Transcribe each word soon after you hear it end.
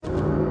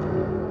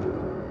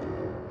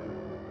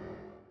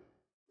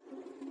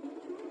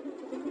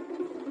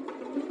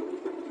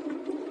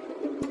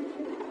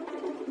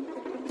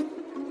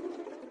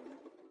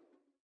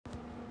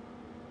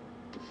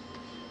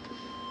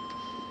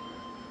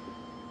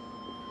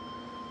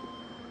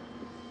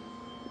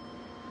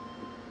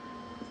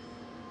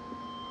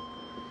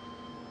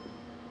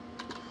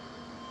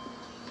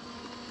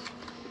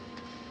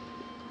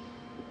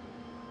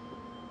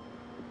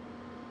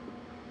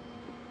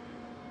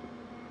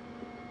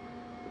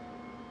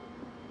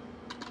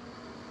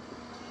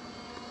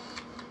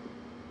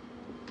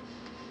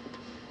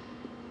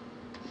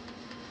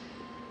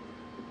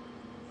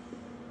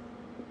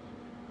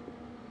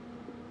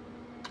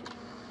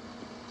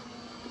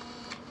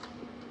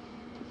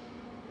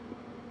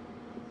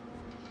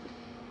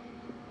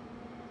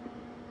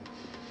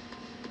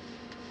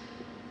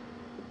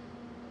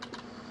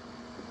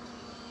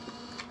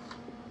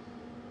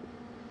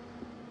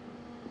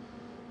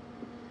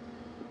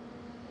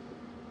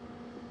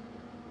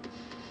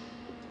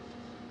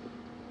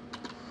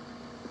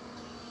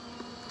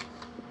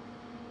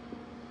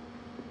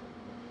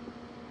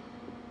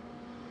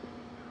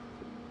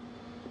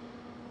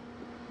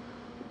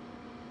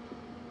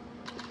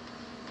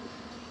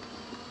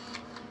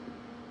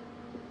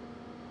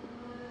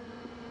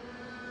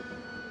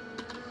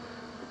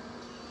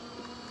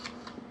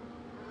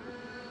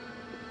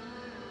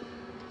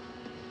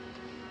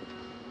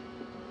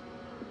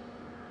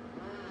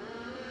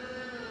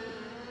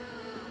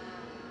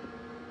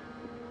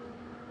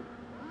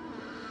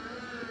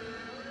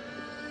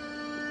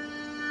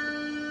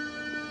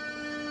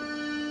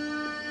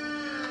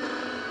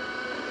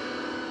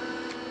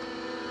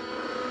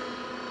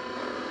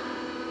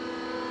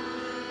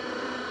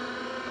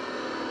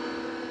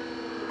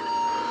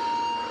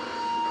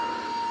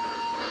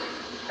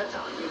That's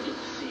all you need to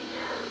see.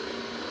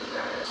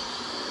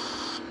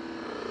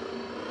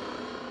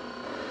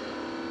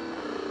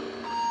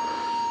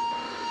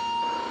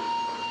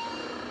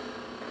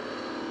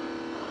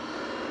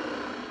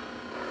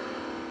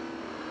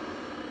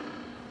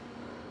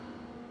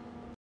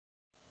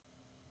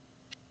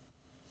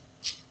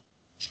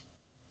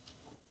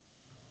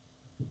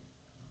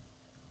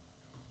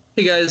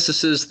 Hey guys,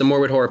 this is the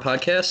Morbid Horror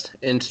Podcast,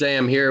 and today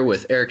I'm here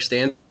with Eric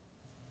Stanze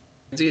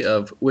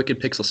of Wicked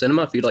Pixel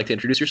Cinema. If you'd like to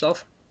introduce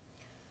yourself.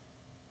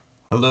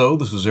 Hello,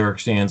 this is Eric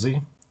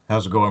Stanze.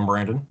 How's it going,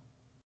 Brandon?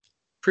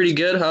 Pretty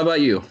good. How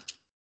about you?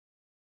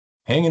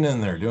 Hanging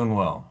in there, doing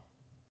well.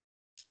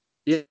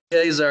 Yeah,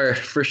 these are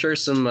for sure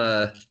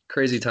some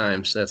crazy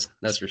times.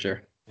 That's for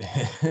sure.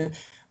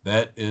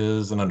 That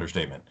is an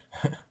understatement.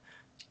 All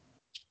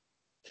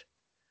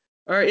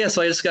right, yeah.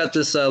 So I just got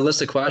this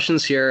list of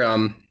questions here.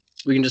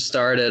 We can just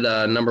start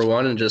at number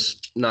one and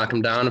just knock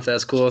them down if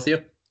that's cool with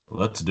you.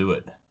 Let's do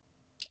it.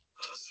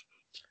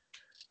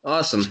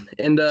 Awesome.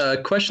 And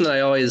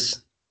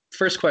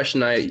first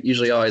question I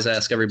usually always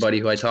ask everybody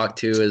who I talk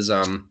to is,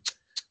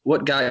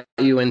 what got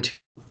you into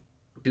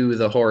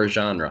the horror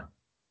genre?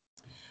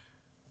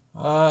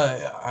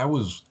 I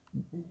was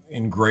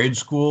in grade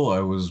school.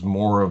 I was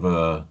more of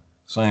a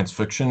science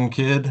fiction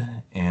kid,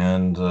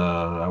 and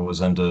I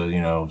was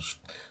into,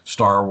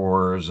 Star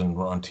Wars, and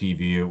on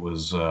TV it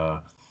was,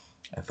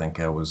 I think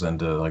I was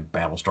into like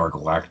Battlestar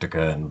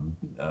Galactica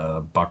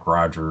and Buck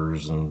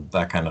Rogers and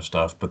that kind of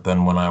stuff. But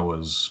then when I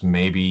was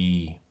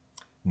maybe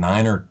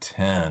 9 or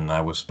 10,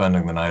 I was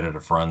spending the night at a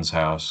friend's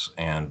house,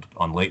 and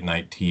on late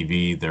night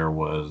TV there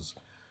was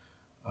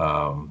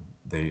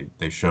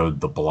they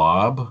showed The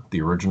Blob,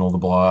 the original The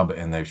Blob,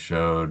 and they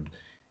showed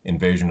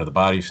Invasion of the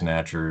Body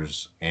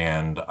Snatchers,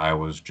 and I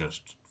was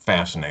just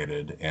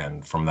fascinated.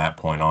 And from that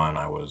point on,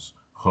 I was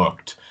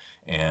hooked.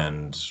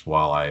 And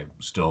while I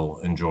still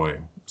enjoy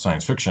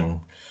science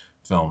fiction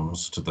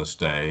films to this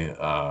day,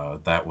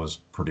 that was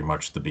pretty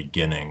much the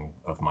beginning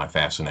of my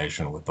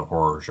fascination with the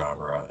horror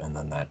genre. And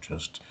then that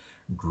just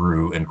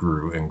grew and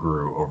grew and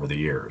grew over the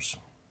years.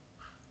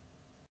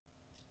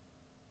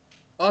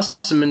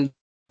 Awesome. And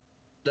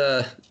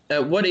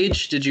at what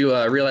age did you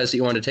realize that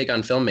you wanted to take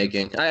on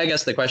filmmaking? I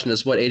guess the question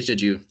is, what age did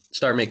you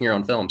start making your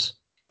own films?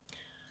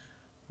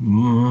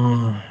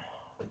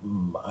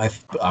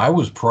 I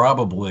was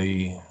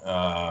probably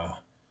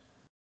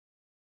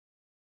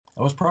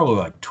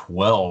like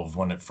 12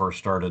 when it first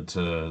started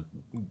to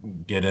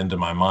get into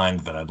my mind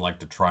that I'd like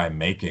to try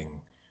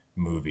making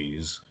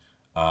movies.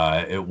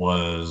 It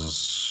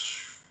was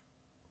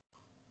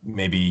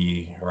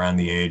maybe around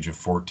the age of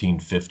 14,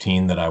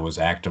 15 that I was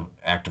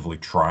actively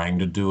trying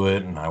to do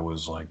it, and I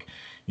was like,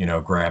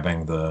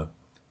 grabbing the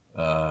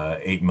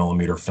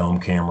 8mm film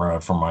camera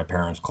from my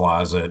parents'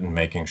 closet and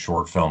making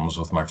short films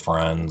with my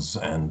friends.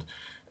 And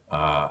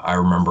I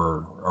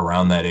remember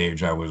around that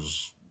age I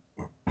was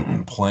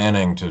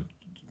planning to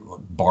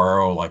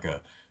borrow like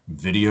a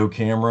video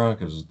camera,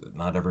 because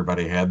not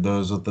everybody had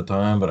those at the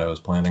time, but I was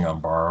planning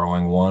on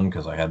borrowing one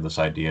because I had this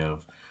idea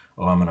of,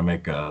 I'm going to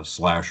make a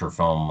slasher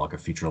film, like a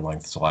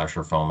feature-length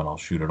slasher film, and I'll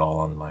shoot it all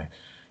on my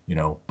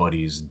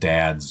buddy's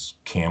dad's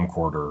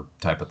camcorder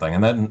type of thing.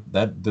 And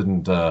that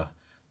didn't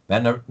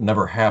that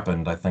never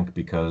happened, I think,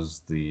 because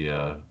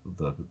the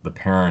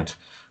parent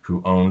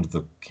who owned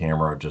the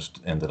camera just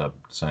ended up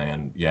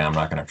saying, "Yeah, I'm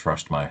not going to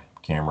trust my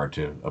camera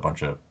to a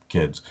bunch of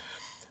kids."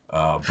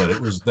 But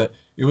it was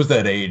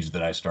that age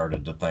that I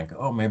started to think,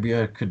 "Oh, maybe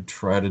I could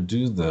try to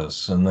do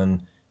this." And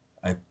then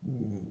I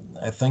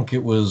think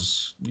it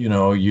was,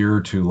 a year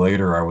or two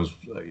later,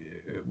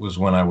 it was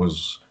when I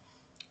was,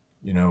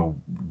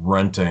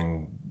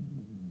 renting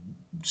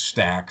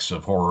stacks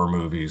of horror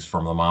movies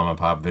from the mom and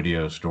pop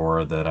video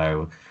store, that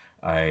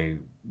I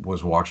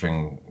was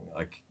watching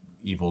like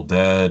Evil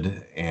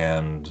Dead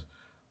and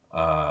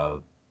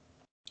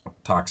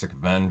Toxic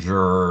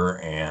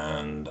Avenger,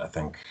 and I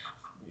think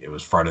it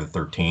was Friday the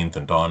 13th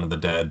and Dawn of the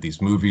Dead,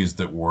 these movies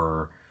that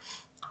were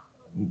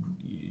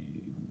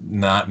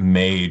not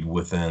made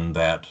within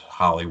that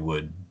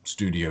Hollywood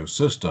studio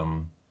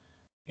system,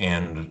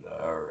 and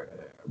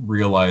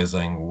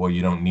realizing, well,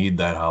 you don't need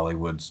that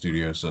Hollywood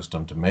studio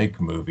system to make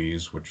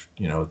movies, which,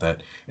 at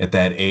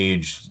that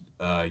age,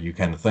 you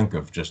kind of think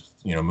of just,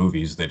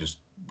 movies, they just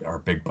are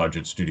big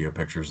budget studio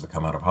pictures that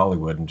come out of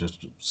Hollywood. And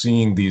just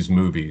seeing these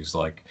movies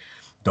like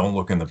Don't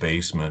Look in the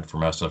Basement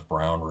from SF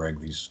Brownrigg,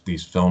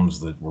 these films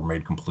that were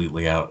made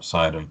completely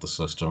outside of the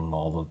system,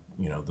 all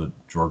the, the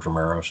George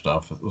Romero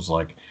stuff, it was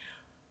like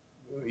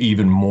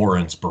even more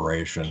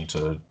inspiration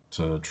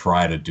to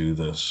try to do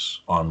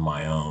this on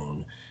my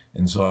own.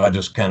 And so I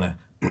just kind of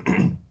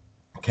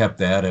kept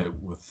at it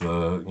with,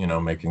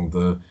 making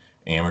the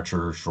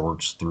amateur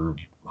shorts through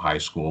high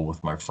school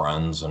with my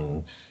friends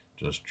and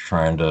just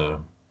trying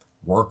to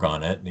work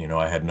on it.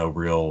 I had no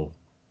real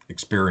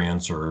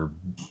experience or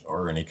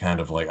any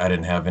kind of, like, I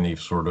didn't have any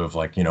sort of,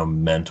 like,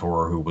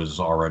 mentor who was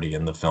already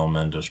in the film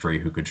industry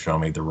who could show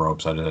me the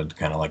ropes. I had to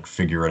kind of like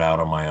figure it out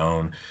on my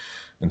own.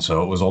 And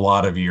so it was a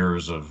lot of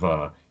years of,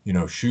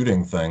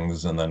 shooting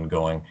things and then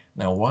going,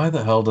 now why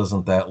the hell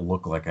doesn't that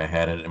look like I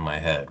had it in my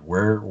head?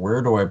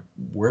 Where do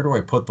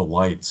I put the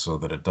lights so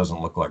that it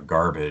doesn't look like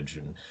garbage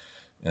and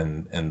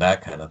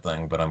that kind of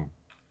thing. But I'm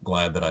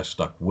glad that I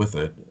stuck with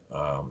it,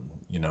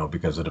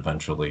 because it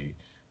eventually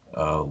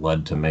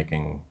led to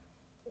making,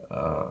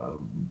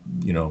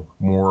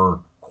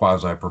 more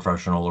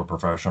quasi-professional or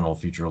professional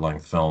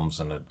feature-length films,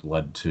 and it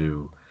led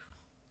to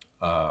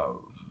uh,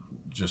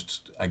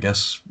 just, I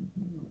guess,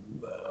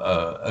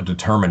 a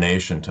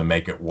determination to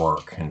make it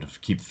work and to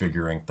keep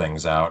figuring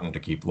things out and to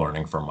keep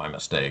learning from my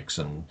mistakes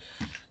and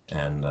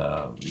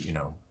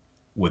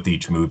with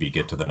each movie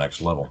get to the next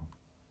level.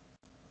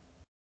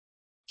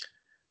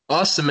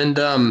 Awesome. And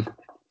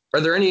are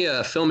there any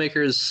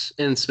filmmakers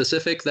in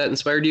specific that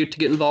inspired you to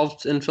get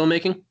involved in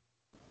filmmaking?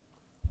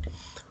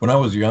 When I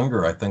was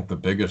younger, I think the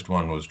biggest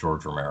one was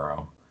George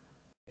Romero.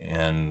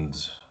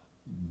 And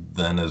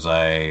then as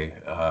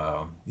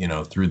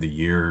through the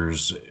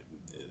years,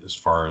 as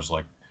far as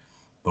like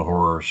the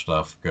horror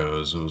stuff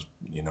goes, it was,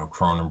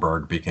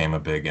 Cronenberg became a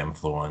big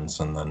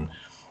influence. And then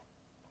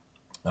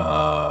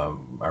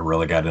I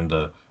really got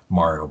into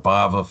Mario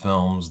Bava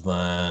films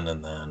then.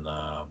 And then,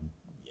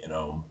 you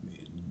know,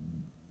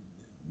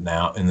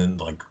 now, and then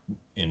like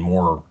in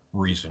more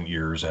recent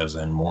years, as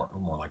in more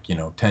like,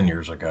 10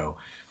 years ago,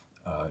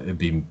 it'd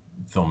be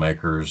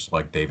filmmakers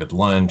like David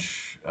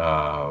Lynch,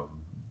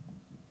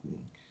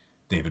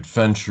 David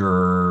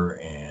Fincher,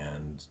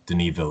 and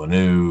Denis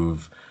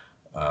Villeneuve,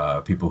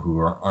 people who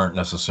aren't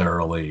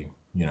necessarily,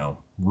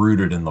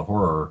 rooted in the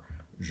horror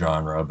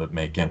genre, but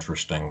make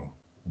interesting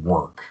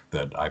work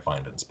that I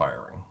find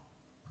inspiring.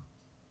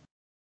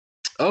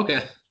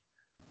 Okay,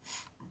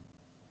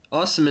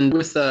 awesome. And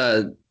with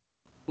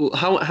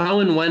how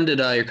and when did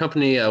your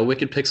company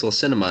Wicked Pixel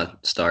Cinema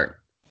start?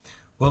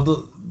 Well,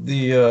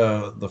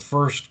 the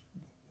first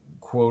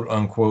quote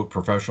unquote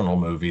professional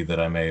movie that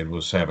I made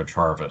was Savage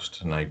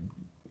Harvest, and I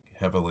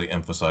heavily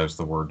emphasized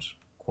the words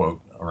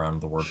quote around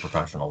the word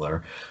professional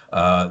there.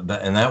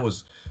 That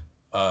was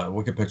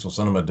Wicked Pixel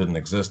Cinema didn't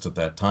exist at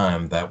that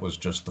time. That was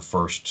just the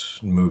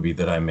first movie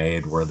that I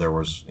made where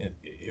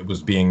it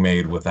was being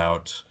made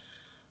without.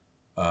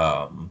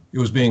 It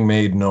was being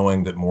made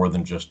knowing that more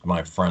than just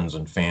my friends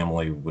and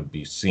family would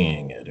be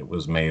seeing it. It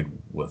was made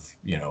with,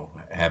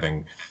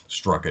 having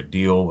struck a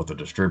deal with a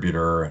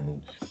distributor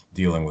and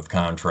dealing with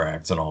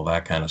contracts and all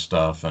that kind of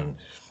stuff. And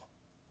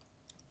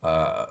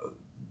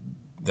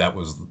that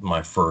was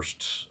my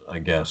first, I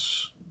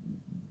guess,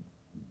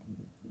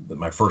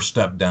 my first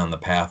step down the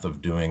path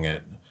of doing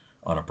it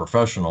on a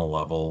professional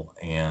level.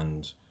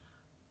 And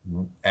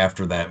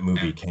after that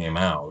movie came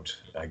out,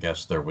 I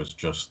guess there was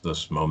just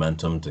this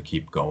momentum to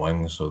keep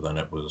going. So then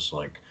it was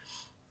like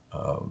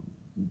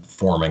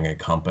forming a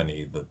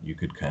company that you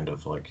could kind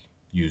of like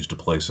use to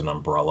place an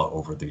umbrella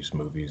over these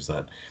movies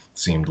that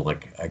seemed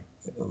like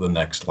the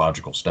next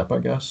logical step, I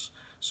guess.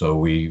 So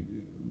we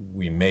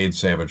made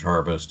Savage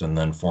Harvest and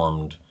then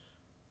formed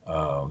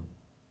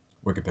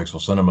Wicked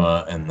Pixel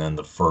Cinema, and then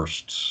the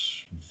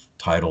first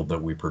title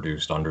that we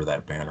produced under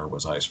that banner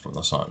was Ice from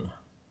the Sun.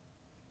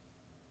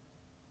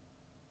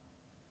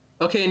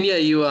 Okay, and yeah,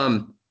 you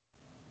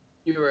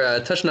were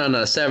touching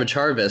on Savage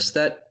Harvest.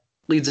 That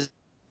leads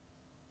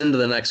into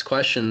the next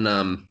question.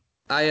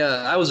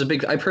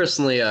 I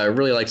personally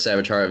really liked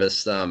Savage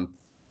Harvest.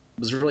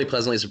 Was really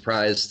pleasantly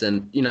surprised,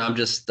 and I'm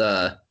just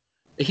a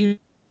huge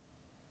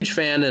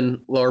fan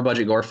in lower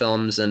budget gore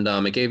films, and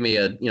it gave me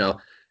a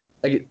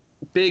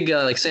big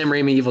like Sam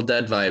Raimi Evil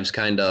Dead vibes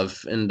kind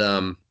of, and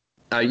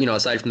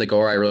aside from the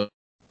gore, I really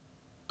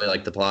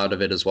liked the plot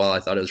of it as well. I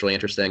thought it was really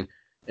interesting.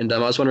 And I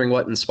was wondering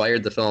what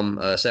inspired the film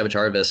Savage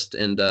Harvest,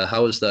 and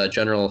how was the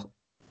general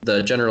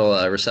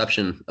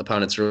reception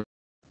upon its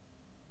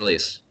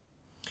release?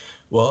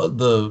 Well,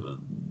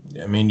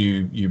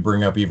 you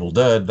bring up Evil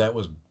Dead. That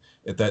was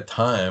at that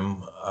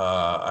time.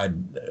 I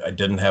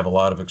didn't have a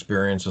lot of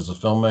experience as a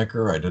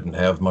filmmaker. I didn't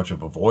have much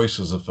of a voice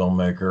as a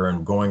filmmaker.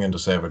 And going into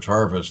Savage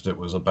Harvest, it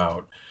was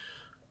about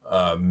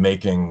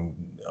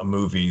making a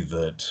movie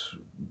that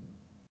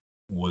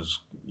was,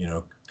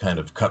 kind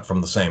of cut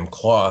from the same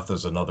cloth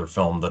as another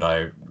film that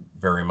I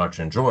very much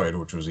enjoyed,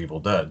 which was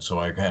Evil Dead. So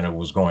I kind of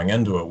was going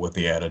into it with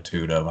the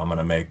attitude of I'm going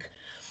to make,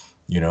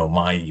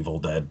 my Evil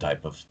Dead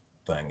type of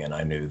thing. And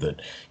I knew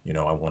that,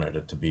 I wanted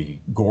it to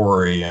be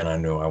gory, and I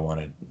knew I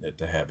wanted it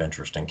to have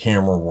interesting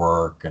camera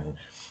work and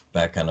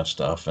that kind of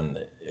stuff.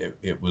 And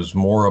it was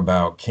more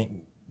about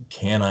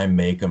can I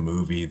make a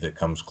movie that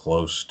comes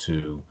close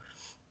to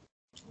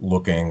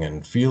looking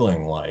and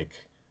feeling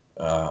like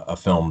a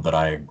film that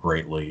I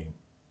greatly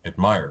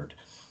admired.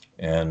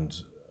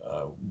 And,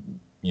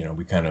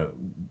 we kind of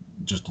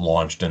just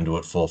launched into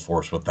it full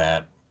force with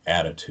that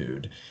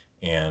attitude.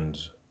 And,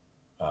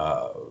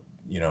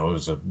 it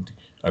was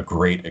a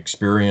great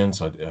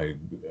experience. I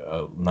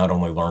not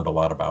only learned a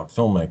lot about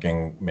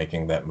filmmaking,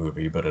 making that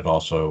movie, but it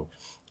also,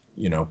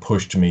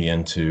 pushed me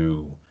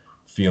into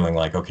feeling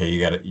like,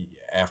 okay,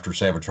 after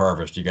Savage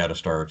Harvest, you got to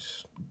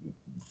start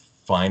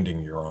finding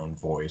your own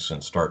voice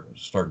and start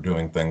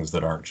doing things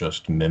that aren't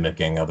just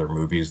mimicking other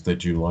movies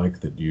that you like,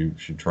 that you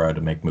should try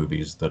to make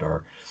movies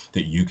that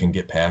you can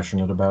get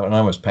passionate about. And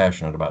I was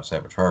passionate about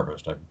Savage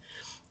Harvest.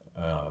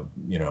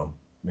 You know,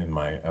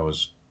 I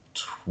was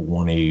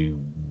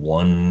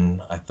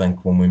 21, I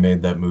think, when we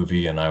made that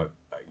movie, and I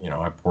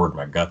poured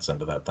my guts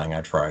into that thing.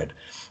 I tried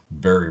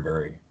very,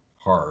 very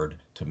hard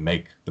to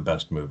make the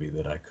best movie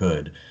that I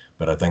could.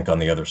 But I think on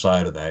the other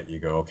side of that, you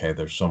go, okay,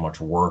 there's so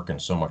much work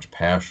and so much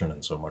passion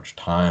and so much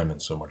time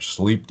and so much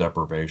sleep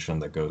deprivation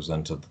that goes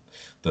into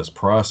this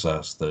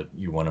process, that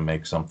you want to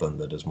make something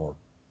that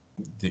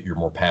you're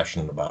more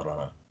passionate about on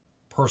a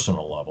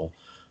personal level.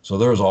 So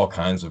there's all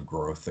kinds of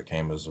growth that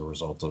came as a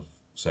result of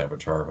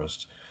Savage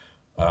Harvest.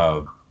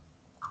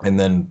 And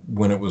then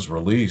when it was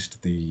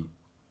released, the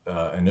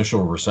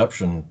initial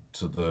reception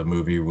to the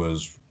movie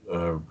was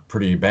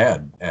pretty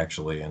bad,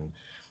 actually. And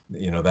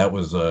that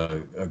was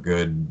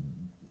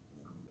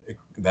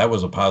that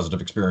was a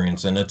positive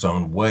experience in its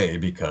own way,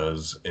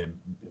 because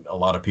a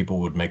lot of people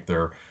would make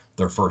their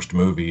first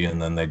movie,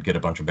 and then they'd get a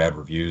bunch of bad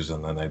reviews,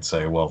 and then they'd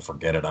say, well,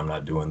 forget it, I'm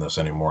not doing this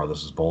anymore,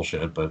 this is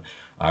bullshit. But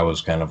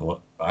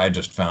I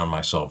just found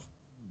myself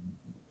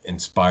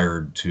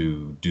inspired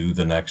to do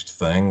the next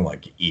thing,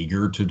 like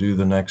eager to do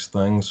the next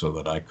thing, so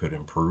that I could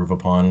improve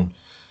upon,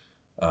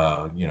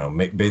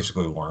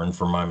 basically learn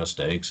from my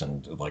mistakes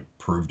and like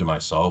prove to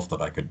myself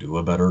that I could do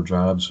a better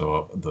job.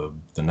 So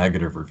the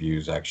negative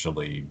reviews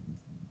actually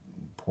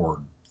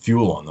poured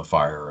fuel on the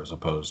fire, as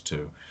opposed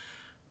to,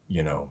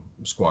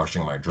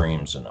 squashing my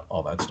dreams and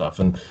all that stuff.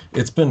 And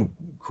it's been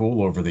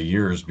cool over the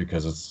years,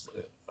 because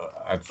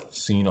I've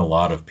seen a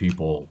lot of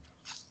people,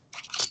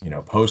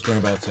 posting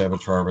about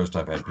Savage Harvest.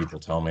 I've had people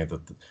tell me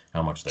that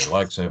how much they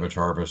like Savage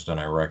Harvest, and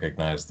I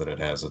recognize that it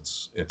has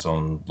its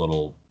own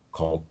little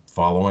cult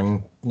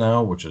following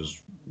now, which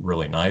is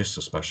really nice,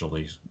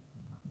 especially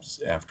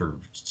after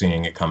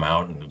seeing it come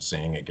out and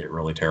seeing it get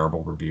really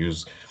terrible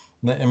reviews.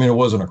 I mean, it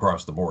wasn't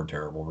across the board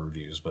terrible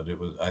reviews, but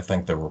I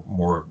think there were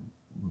more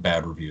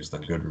bad reviews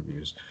than good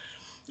reviews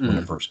when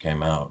it first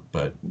came out.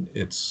 But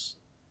it's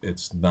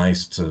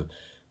nice to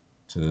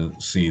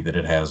see that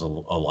it has a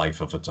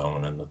life of its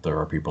own, and that there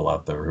are people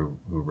out there who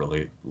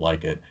really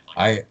like it.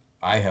 I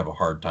have a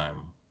hard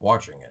time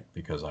watching it,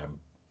 because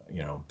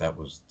that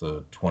was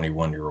the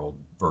 21-year-old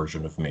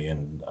version of me,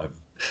 and I've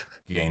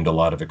gained a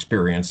lot of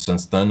experience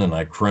since then, and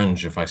I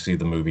cringe if I see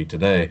the movie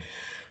today.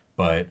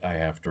 But I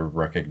have to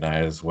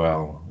recognize,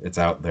 well, it's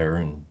out there,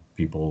 and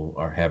people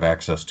have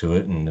access to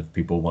it, and if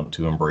people want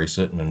to embrace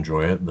it and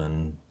enjoy it,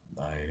 then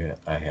I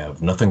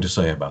have nothing to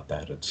say about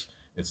that.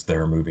 It's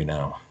their movie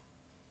now.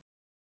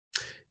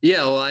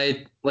 Yeah, well,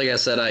 like I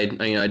said,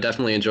 I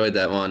definitely enjoyed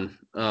that one.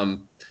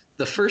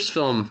 The first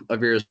film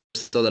of yours,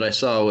 though, that I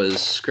saw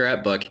was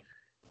Scrapbook,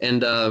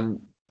 and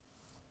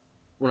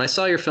when I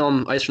saw your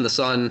film Ice from the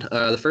Sun,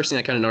 the first thing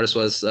I kind of noticed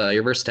was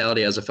your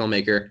versatility as a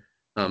filmmaker.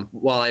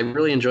 While I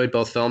really enjoyed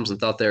both films and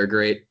thought they were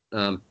great,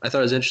 I thought it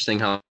was interesting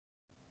how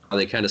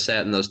they kind of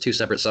sat in those two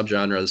separate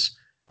subgenres.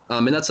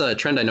 And that's a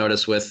trend I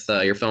noticed with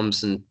your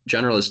films in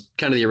general, is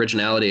kind of the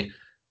originality.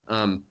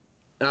 And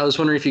I was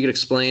wondering if you could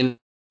explain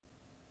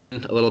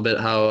a little bit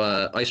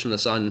how Ice from the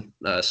Sun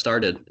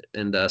started,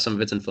 and some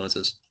of its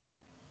influences.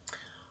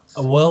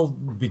 Well,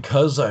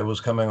 because I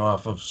was coming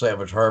off of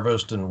Savage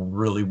Harvest and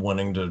really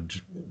wanting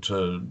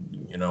to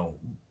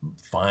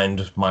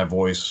find my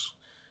voice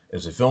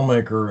as a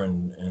filmmaker,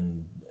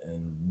 and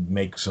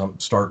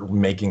start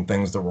making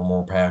things that were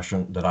more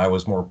passionate, that I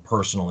was more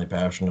personally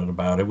passionate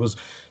about.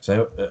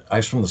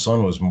 Ice from the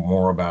Sun was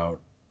more about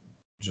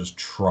just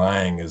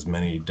trying as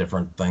many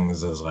different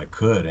things as I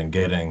could, and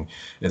getting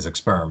as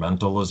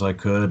experimental as I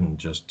could, and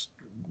just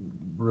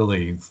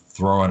really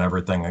throwing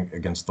everything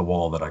against the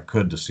wall that I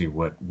could to see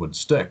what would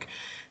stick.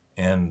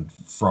 And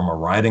from a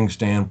writing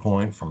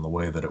standpoint, from the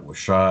way that it was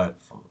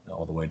shot, from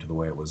all the way to the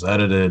way it was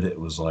edited, it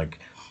was like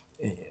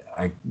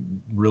I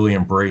really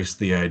embraced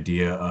the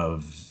idea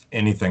of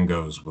anything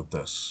goes with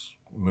this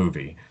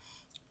movie.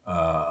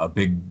 A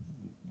big,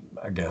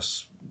 I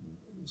guess,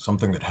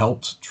 something that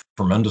helped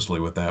tremendously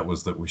with that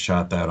was that we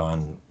shot that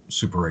on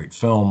Super 8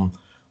 film,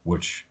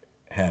 which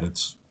had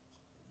its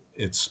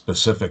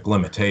specific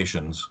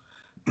limitations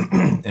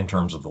in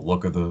terms of the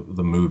look of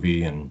the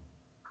movie. And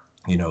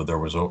there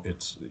was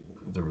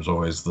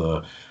always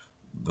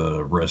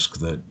the risk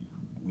that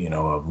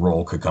a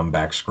roll could come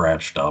back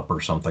scratched up or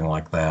something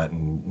like that.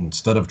 And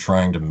instead of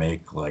trying to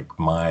make like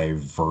my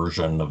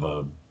version of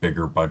a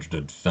bigger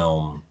budgeted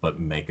film, but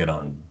make it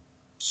on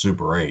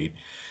Super 8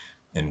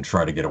 and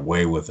try to get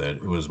away with it,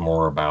 it was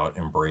more about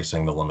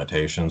embracing the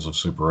limitations of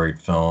Super 8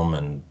 film,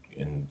 and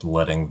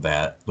letting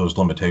those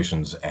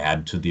limitations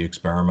add to the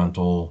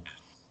experimental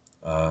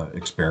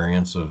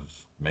experience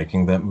of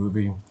making that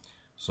movie.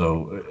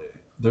 So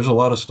there's a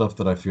lot of stuff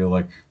that I feel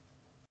like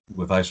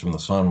with Ice from the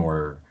Sun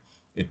where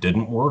it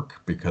didn't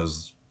work,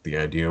 because the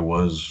idea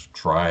was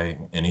try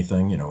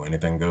anything,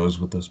 anything goes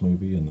with this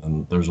movie. And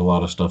then there's a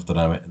lot of stuff that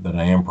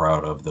I am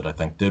proud of that I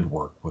think did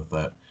work with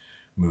that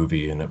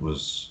movie, and it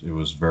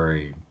was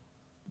very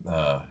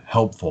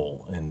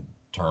helpful in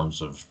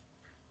terms of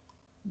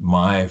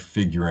my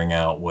figuring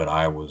out what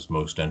I was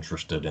most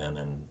interested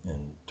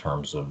in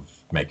terms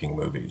of making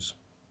movies.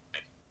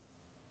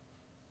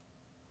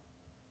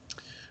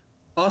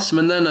 Awesome.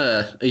 And then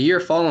a year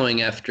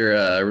following after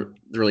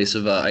the release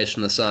of Ice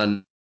from the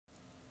Sun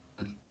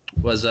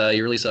was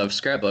your release of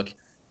Scrapbook,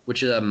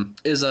 which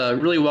is a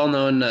really well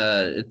known.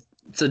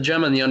 It's a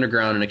gem in the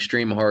underground and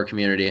extreme horror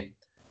community.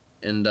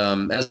 And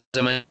as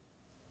I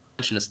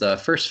mentioned, it's the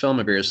first film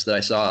of yours that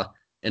I saw.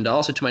 And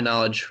also, to my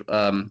knowledge,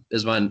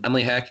 is when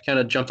Emily Hack kind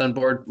of jumped on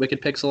board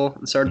Wicked Pixel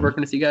and started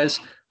working with you guys.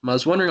 I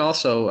was wondering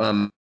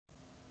also,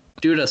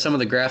 due to some of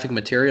the graphic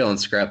material in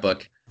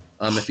Scrapbook,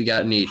 if you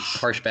got any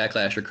harsh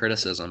backlash or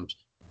criticisms.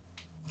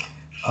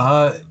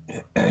 Uh,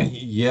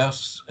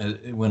 yes,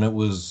 when it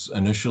was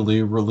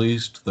initially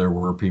released, there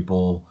were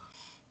people,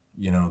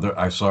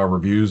 I saw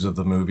reviews of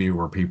the movie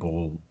where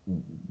people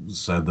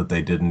said that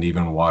they didn't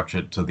even watch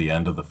it to the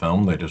end of the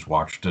film. They just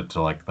watched it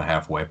to like the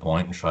halfway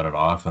point and shut it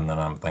off. And then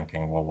I'm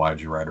thinking, well,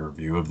 why'd you write a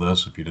review of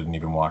this if you didn't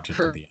even watch it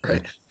to the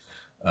end?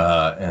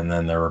 Right. And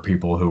then there were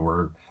people who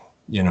were,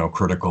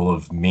 critical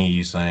of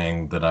me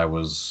saying that I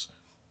was,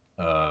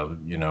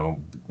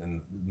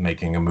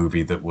 making a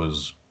movie that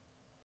was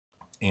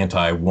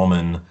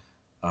anti-woman.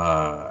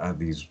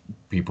 These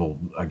people,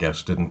 I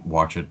guess, didn't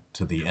watch it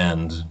to the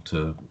end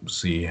to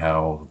see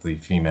how the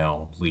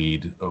female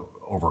lead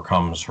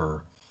overcomes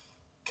her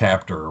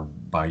captor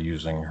by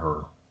using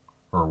her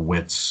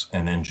wits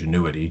and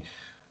ingenuity.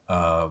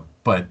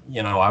 But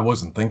I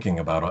wasn't thinking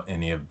about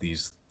any of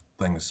these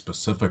things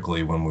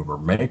specifically when we were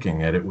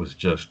making it. It was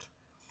just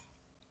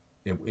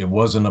it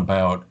wasn't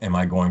about, am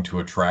I going to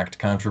attract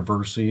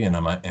controversy and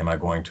am I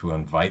going to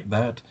invite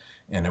that?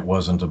 And it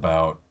wasn't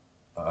about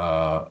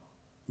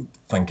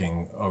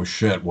thinking, oh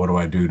shit, what do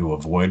I do to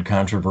avoid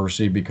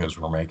controversy because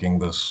we're making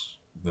this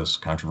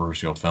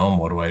controversial film?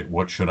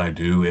 What should I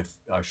do, if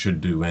I should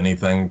do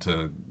anything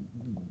to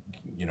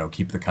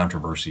keep the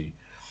controversy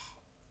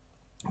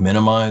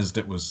minimized?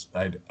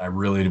 I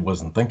really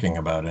wasn't thinking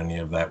about any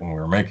of that when we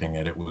were making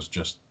it. It was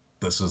just,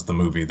 this is the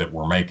movie that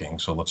we're making,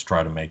 so let's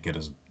try to make it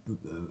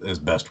as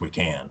best we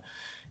can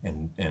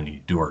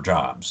and do our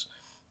jobs.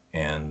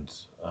 And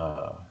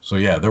so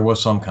yeah, there was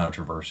some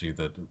controversy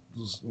that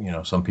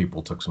some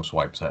people took some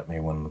swipes at me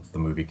when the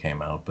movie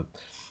came out,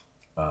 but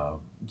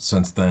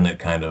since then it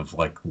kind of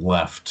like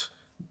left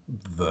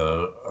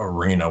the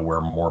arena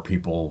where more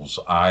people's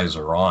eyes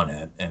are on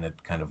it, and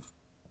it kind of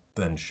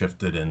then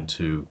shifted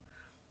into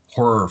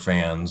horror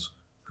fans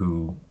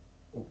who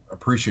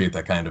appreciate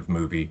that kind of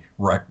movie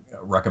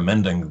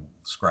recommending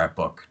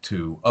Scrapbook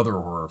to other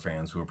horror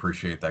fans who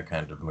appreciate that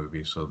kind of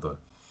movie. So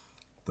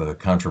the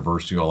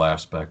controversial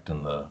aspect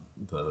and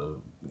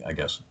the I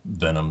guess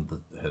venom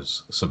that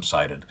has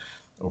subsided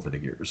over the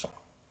years.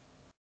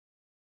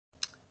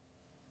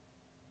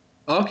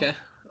 Okay,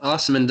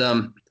 awesome.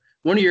 And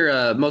one of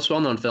your most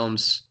well-known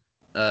films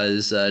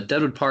is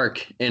Deadwood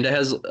Park, and it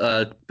has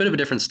a bit of a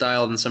different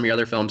style than some of your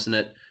other films, and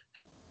it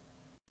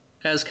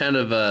has kind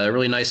of a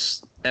really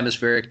nice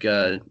atmospheric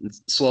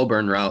slow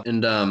burn route.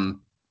 And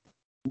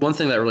one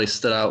thing that really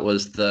stood out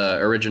was the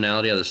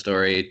originality of the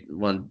story.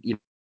 When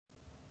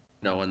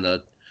when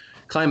the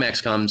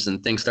climax comes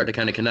and things start to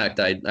kind of connect,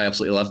 I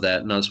absolutely love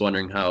that. And I was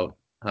wondering how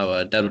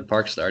Deadwood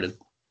Park started.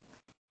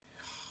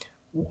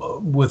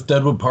 With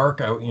Deadwood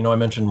Park, I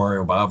mentioned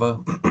Mario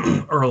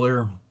Bava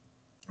earlier,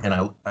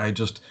 and I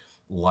just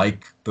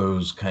like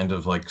those kind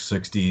of like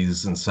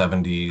 60s and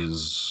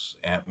 70s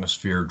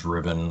atmosphere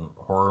driven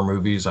horror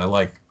movies. I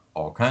like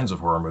all kinds of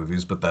horror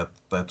movies, but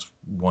that's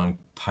one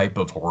type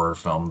of horror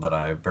film that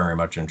I very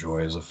much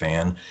enjoy as a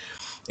fan.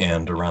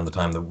 And around the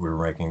time that we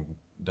were making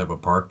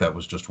Deadwood Park, that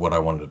was just what I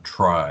wanted to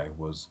try,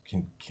 was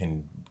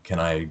can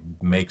I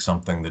make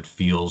something that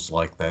feels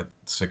like that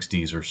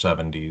 60s or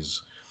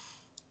 70s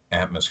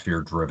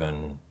atmosphere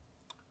driven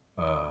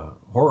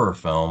horror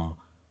film.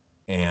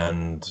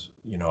 And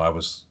I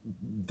was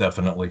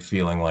definitely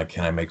feeling like,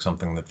 can I make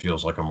something that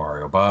feels like a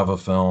Mario Bava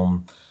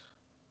film?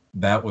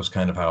 That was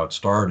kind of how it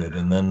started.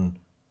 And then,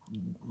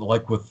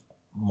 like with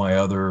my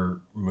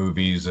other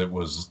movies, it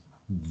was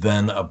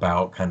then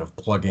about kind of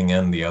plugging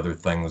in the other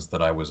things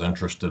that I was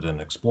interested in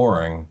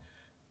exploring,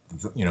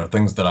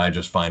 things that I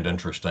just find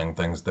interesting,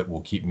 things that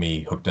will keep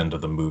me hooked into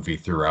the movie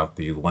throughout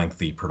the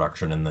lengthy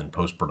production and then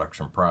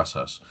post-production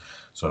process.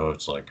 So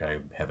it's like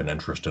I have an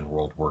interest in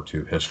World War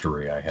II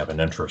history. I have an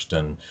interest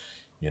in,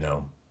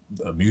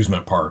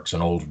 amusement parks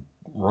and old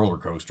roller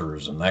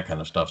coasters and that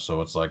kind of stuff.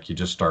 So it's like you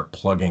just start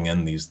plugging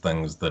in these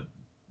things that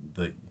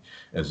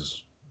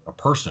as a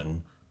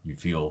person you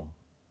feel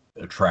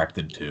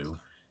attracted to,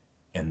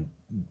 and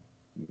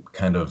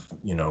kind of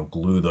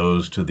glue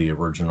those to the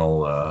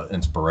original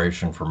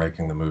inspiration for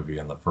making the movie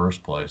in the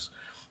first place,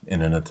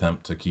 in an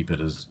attempt to keep it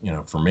as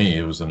for me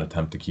it was an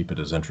attempt to keep it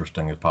as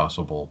interesting as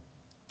possible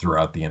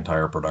throughout the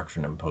entire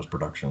production and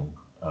post-production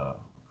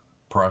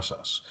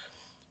process.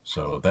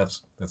 So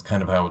that's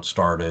kind of how it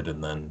started,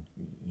 and then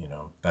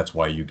that's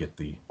why you get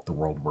the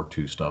World War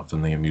II stuff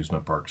and the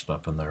amusement park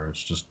stuff in there.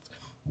 It's just,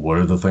 what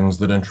are the things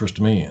that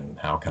interest me and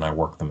how can I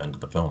work them into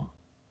the film?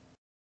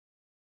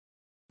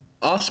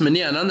 Awesome. And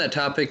yeah, and on that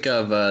topic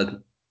of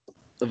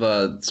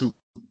some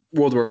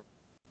World War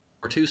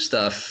II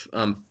stuff,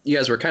 you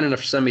guys were kind enough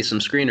to send me some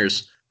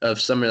screeners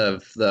of some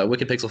of the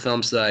Wicked Pixel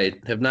films that I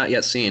have not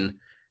yet seen.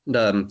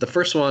 And the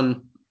first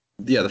one,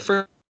 yeah, the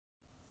first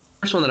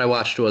one that I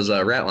watched was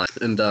Ratline,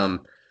 and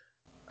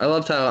I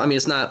loved how, I mean,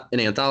 it's not an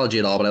anthology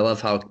at all, but I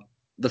love how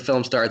the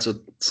film starts with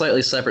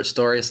slightly separate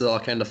stories that all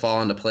kind of fall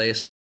into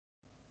place.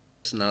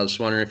 And I was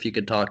wondering if you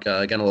could talk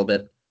again a little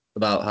bit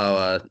about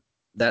how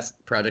that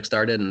project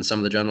started and some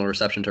of the general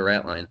reception to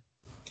Ratline.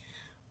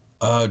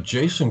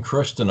 Jason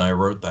Christ and I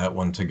wrote that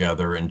one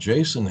together, and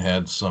Jason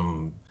had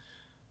some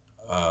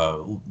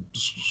uh,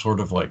 sort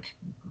of like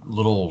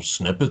little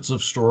snippets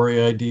of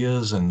story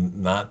ideas, and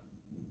not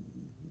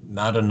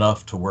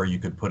enough to where you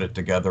could put it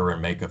together and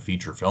make a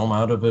feature film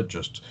out of it,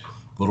 just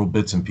little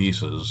bits and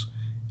pieces.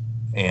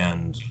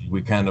 And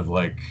we kind of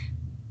like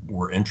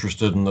were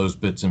interested in those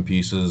bits and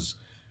pieces,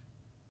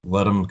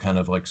 let them kind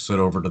of like sit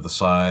over to the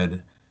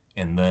side.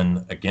 And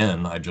then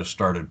again, I just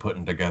started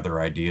putting together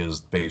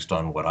ideas based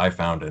on what I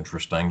found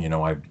interesting.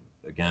 I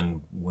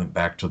again went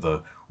back to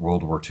the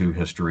World War II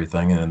history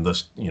thing. And in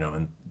this,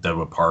 in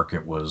Deadwood Park,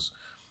 it was,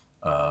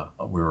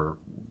 we were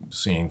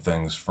seeing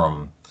things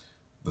from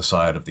the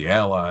side of the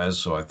Allies.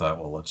 So I thought,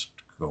 well, let's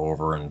go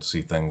over and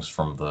see things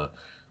from the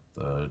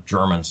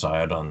German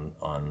side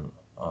on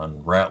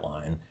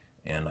Ratline.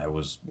 And I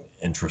was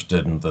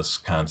interested in this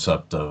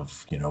concept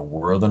of,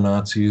 were the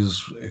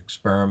Nazis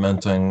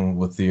experimenting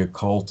with the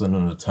occult in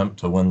an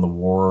attempt to win the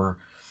war?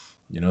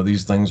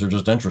 These things are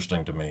just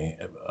interesting to me,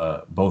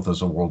 both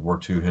as a World War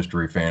II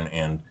history fan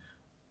and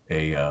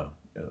a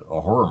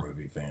horror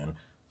movie fan.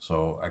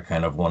 So I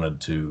kind of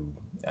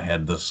I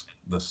had this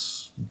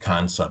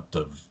concept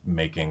of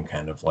making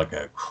kind of like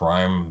a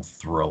crime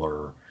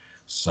thriller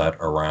set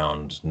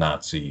around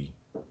Nazi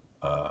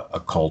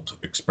occult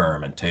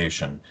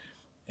experimentation.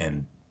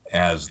 And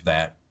as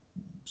that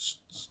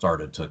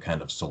started to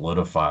kind of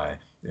solidify,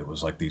 it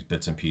was like these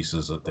bits and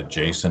pieces that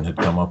Jason had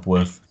come up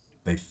with.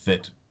 They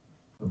fit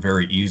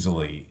very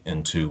easily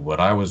into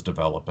what I was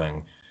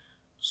developing.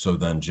 So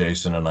then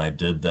Jason and I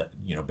did that,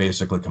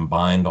 basically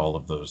combined all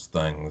of those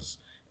things.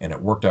 And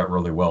it worked out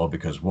really well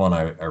because, one,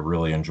 I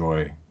really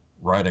enjoy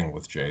writing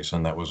with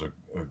Jason. That was a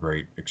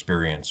great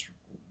experience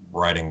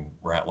writing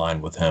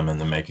Ratline with him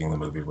and then making the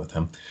movie with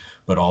him.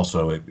 But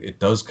also it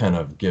does kind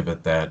of give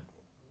it that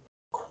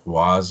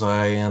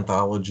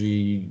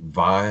quasi-anthology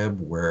vibe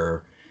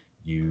where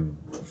you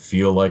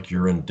feel like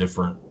you're in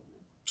different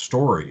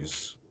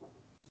stories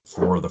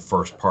for the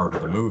first part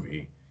of the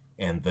movie,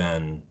 and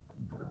then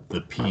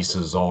the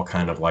pieces all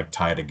kind of like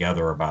tie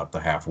together about the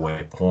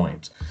halfway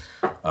point,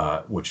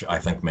 which I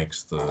think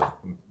makes the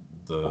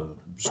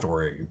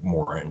story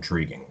more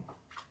intriguing.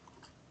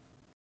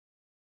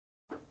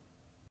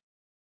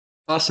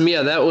 Awesome.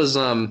 Yeah, that was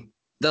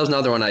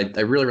another one I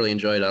really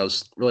enjoyed. I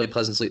was really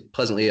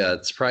pleasantly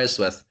surprised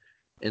with.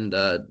 And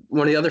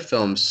one of the other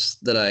films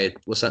that I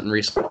was sent in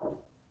recently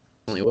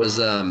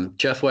was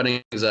Jeff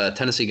Wedding's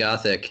Tennessee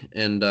Gothic,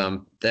 and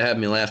that had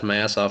me laughing my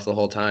ass off the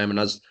whole time. And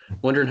I was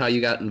wondering how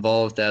you got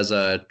involved as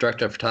a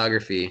director of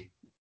photography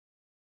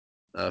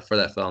for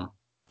that film.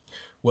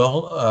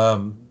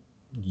 Well,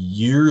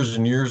 years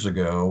and years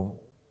ago,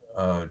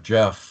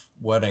 Jeff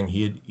Wedding,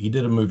 he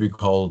did a movie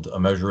called A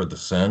Measure of the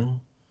Sin,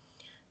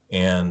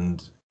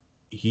 and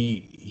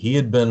he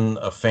had been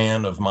a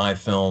fan of my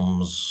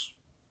films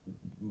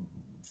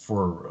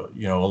for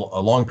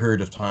a long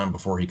period of time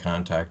before he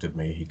contacted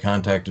me. He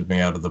contacted me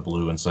out of the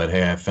blue and said,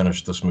 "Hey, I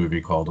finished this movie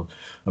called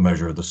A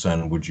Measure of the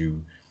Sin. Would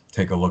you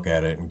take a look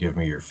at it and give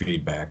me your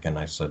feedback?" And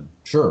I said,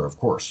 "Sure, of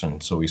course."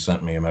 And so he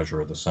sent me A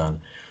Measure of the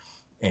Sin,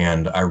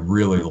 and I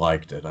really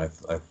liked it.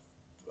 I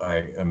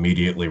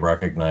immediately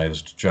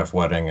recognized Jeff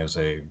Wedding as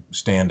a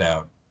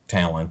standout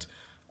talent.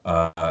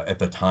 At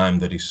the time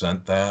that he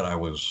sent that, I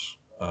was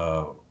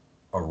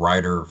a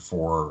writer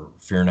for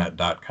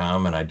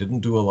fearnet.com, and I didn't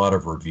do a lot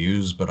of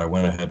reviews, but I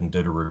went ahead and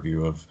did a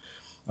review of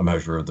A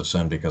Measure of the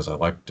Sin because I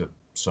liked it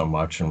so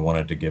much and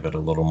wanted to give it a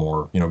little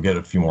more, get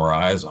a few more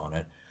eyes on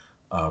it,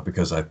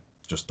 because I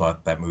just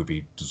thought that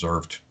movie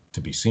deserved to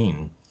be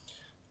seen.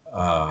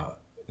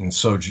 And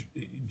so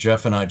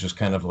Jeff and I just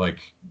kind of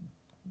like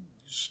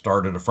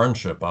started a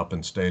friendship up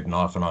and stayed in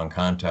off and on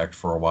contact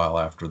for a while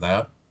after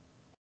that.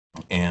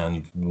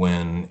 And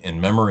when In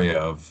Memory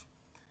Of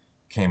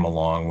came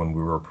along, when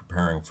we were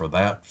preparing for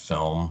that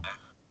film,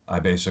 I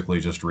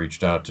basically just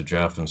reached out to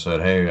Jeff and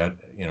said, "Hey,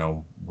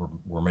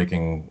 we're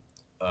making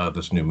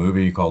this new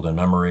movie called In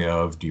Memory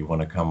Of. Do you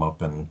want to come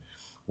up and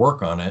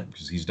work on it?"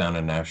 Because he's down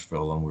in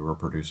Nashville, and we were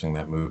producing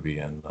that movie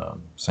in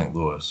St.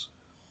 Louis.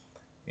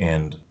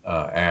 And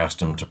I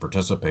asked him to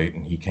participate,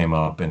 and he came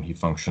up and he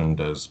functioned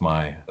as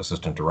my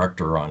assistant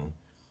director on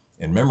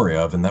In Memory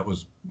Of, and that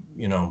was,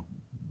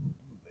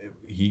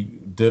 he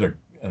did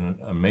an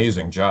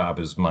amazing job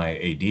as my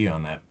AD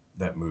on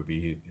that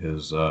movie.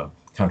 His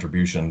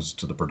contributions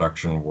to the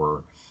production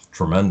were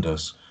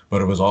tremendous,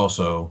 but it was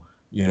also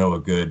a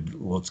good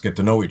let's get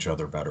to know each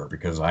other better,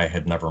 because I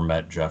had never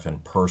met Jeff in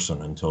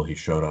person until he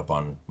showed up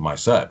on my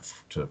set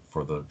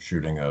for the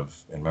shooting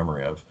of In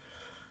Memory of.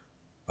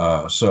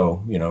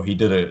 So, he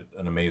did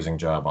an amazing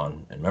job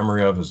on In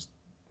Memory of as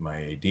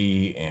my AD,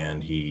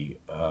 and he,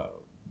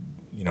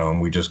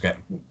 and we just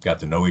got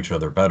to know each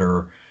other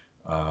better,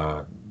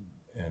 uh,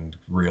 and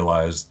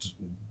realized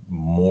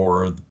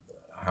more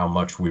how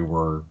much we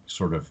were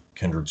sort of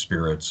kindred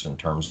spirits in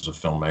terms of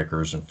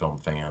filmmakers and film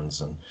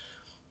fans and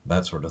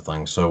that sort of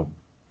thing. So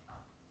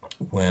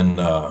when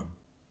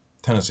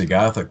Tennessee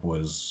Gothic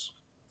was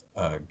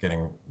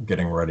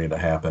getting ready to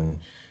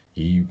happen,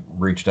 he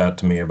reached out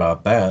to me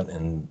about that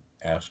and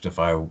asked if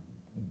I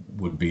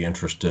would be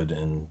interested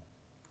in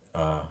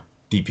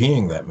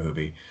DPing that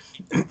movie.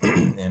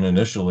 And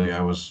initially, I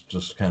was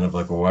just kind of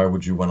like, well, why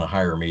would you want to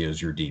hire me as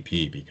your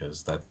DP?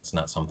 Because that's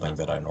not something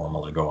that I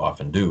normally go off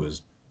and do,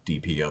 is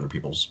DP other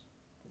people's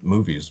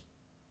movies.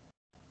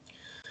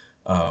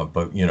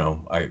 But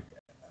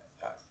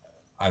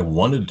I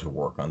wanted to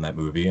work on that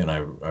movie, and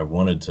I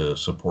wanted to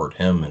support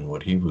him and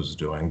what he was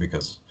doing,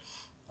 because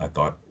I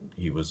thought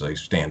he was a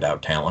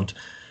standout talent.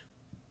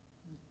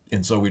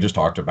 And so we just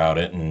talked about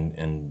it,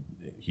 and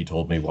he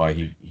told me why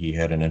he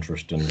had an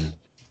interest in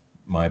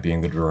my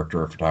being the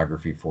director of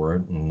photography for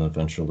it. And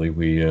eventually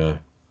we,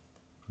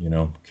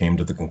 came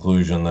to the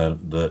conclusion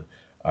that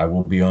I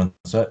will be on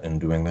set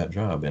and doing that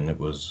job. And it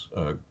was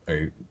a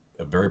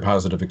very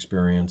positive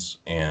experience,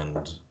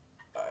 and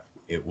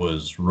it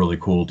was really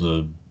cool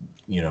to,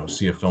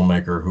 see a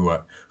filmmaker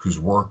whose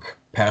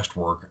past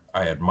work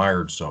I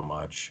admired so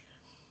much.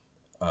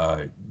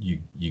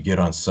 You get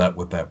on set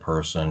with that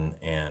person,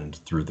 and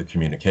through the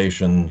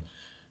communication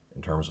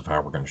in terms of how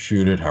we're going to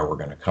shoot it, how we're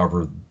going to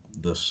cover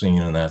this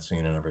scene and that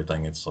scene and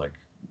everything, it's like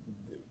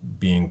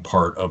being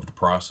part of the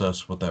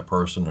process with that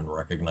person and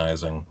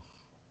recognizing,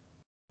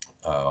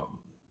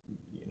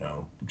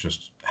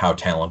 just how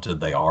talented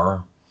they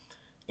are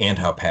and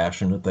how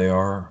passionate they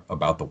are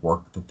about the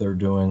work that they're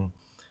doing.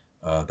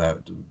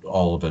 That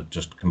all of it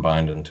just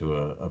combined into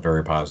a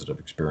very positive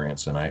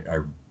experience, and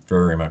I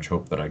very much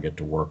hope that I get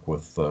to work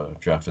with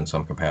Jeff in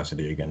some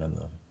capacity again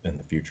in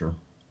the future.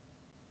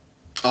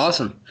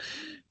 Awesome.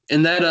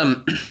 And that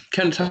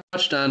kind of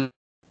touched on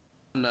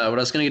what I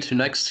was going to get to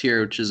next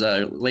here, which is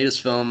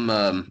latest film,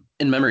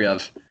 In Memory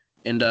of.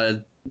 And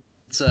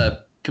it's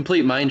a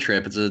complete mind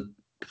trip. It's a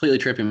completely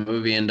trippy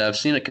movie, and I've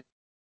seen it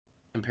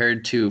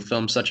compared to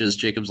films such as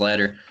Jacob's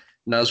Ladder.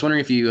 And I was wondering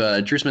if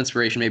you drew some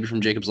inspiration maybe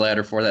from Jacob's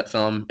Ladder for that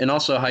film, and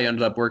also how you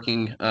ended up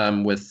working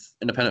with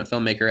independent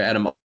filmmaker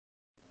Adam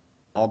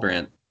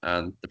Albrandt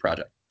on the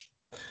project.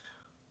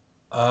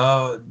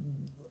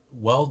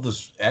 Well,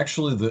 this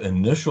actually the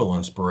initial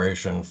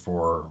inspiration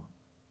for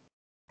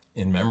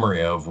In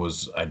Memory of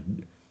was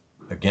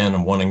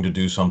again wanting to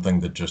do something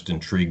that just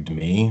intrigued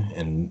me,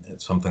 and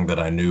it's something that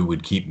I knew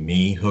would keep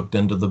me hooked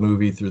into the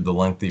movie through the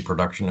lengthy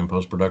production and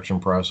post-production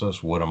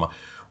process. What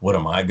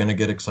am I going to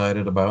get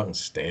excited about and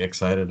stay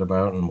excited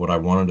about? And what I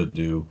wanted to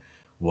do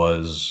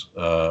was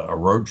a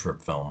road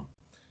trip film,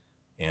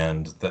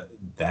 and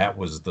that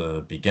was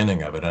the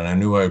beginning of it. And I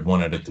knew I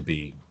wanted it to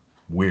be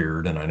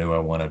weird, and I knew I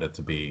wanted it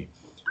to be,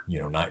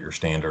 not your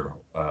standard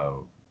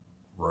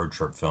road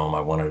trip film.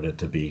 I wanted it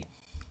to be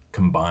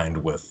combined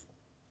with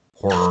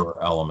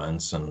horror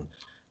elements. And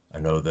I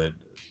know that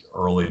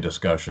early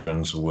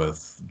discussions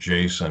with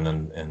Jason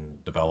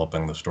and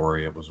developing the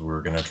story, we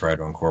were going to try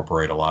to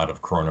incorporate a lot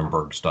of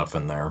Cronenberg stuff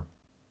in there,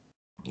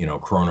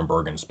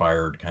 Cronenberg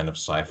inspired kind of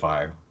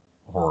sci-fi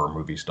horror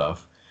movie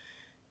stuff.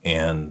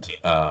 And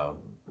that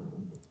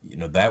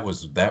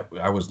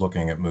I was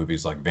looking at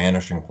movies like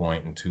Vanishing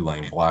Point and Two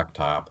Lane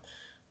Blacktop,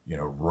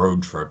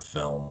 road trip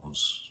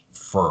films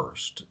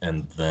first,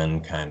 and then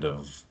kind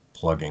of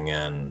plugging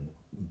in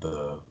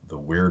the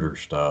weirder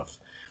stuff.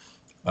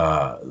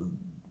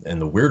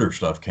 And the weirder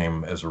stuff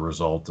came as a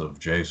result of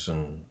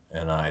Jason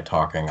and I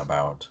talking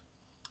about,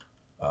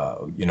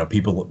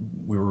 people.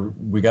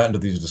 We got into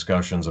these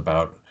discussions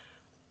about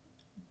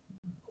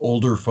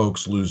older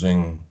folks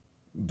losing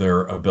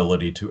their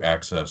ability to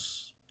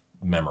access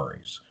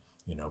memories.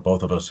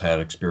 Both of us had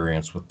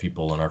experience with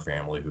people in our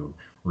family who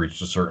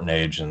reached a certain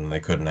age and they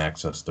couldn't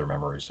access their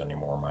memories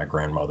anymore. My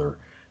grandmother,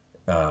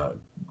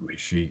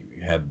 she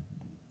had,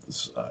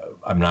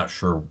 I'm not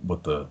sure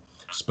what the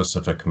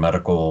specific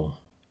medical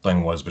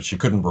thing was, but she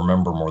couldn't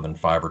remember more than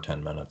 5 or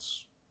 10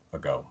 minutes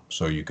ago.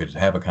 So you could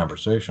have a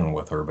conversation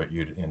with her, but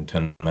in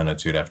 10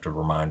 minutes, you'd have to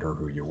remind her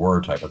who you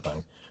were, type of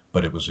thing.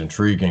 But it was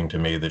intriguing to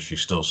me that she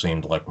still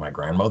seemed like my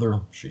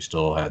grandmother. She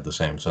still had the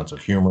same sense of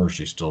humor.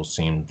 She still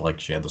seemed like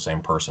she had the same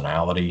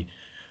personality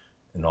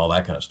and all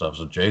that kind of stuff.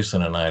 So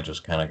Jason and I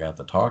just kind of got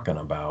to talking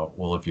about,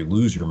 well, if you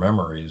lose your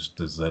memories,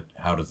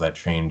 how does that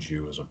change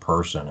you as a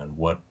person? And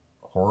what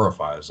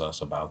horrifies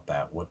us about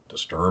that? What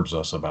disturbs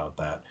us about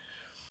that?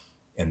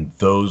 And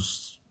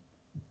those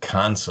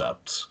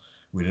concepts,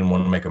 we didn't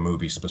want to make a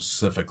movie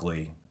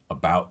specifically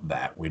about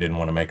that. We didn't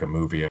want to make a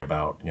movie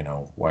about,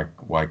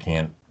 why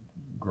can't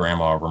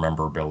grandma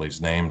remember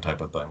Billy's name, type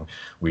of thing.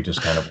 We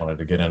just kind of wanted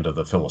to get into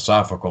the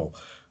philosophical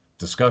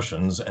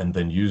discussions, and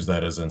then use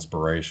that as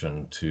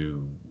inspiration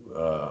to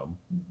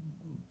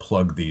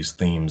plug these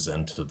themes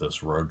into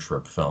this road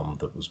trip film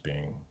that was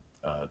being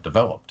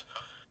developed.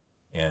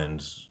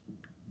 And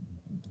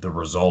the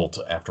result,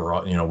 after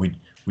all,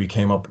 we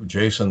came up,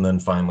 Jason then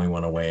finally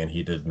went away and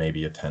he did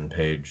maybe a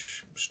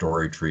 10-page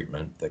story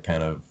treatment that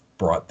kind of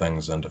brought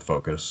things into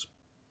focus.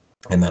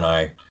 And then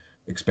I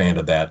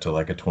expanded that to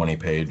like a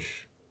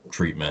 20-page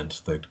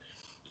treatment that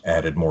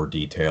added more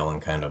detail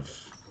and kind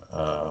of,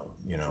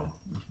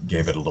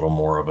 gave it a little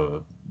more of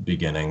a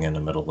beginning and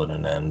a middle and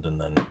an end. And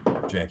then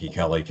Jackie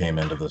Kelly came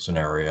into the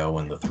scenario,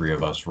 and the three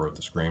of us wrote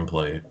the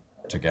screenplay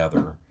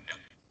together.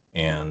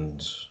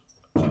 And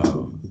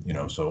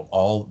so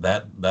all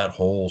that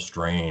whole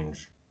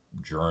strange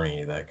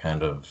journey, that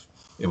kind of,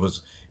 it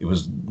was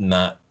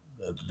not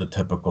the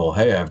typical,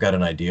 hey, I've got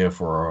an idea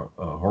for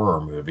a horror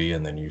movie,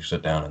 and then you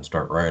sit down and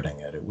start writing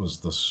it. It was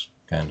this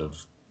kind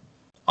of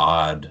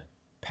odd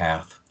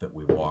path that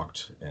we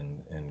walked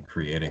in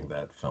creating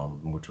that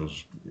film, which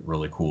was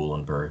really cool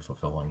and very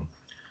fulfilling.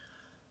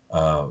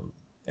 And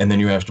then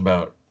you asked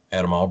about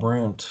Adam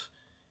Albrandt.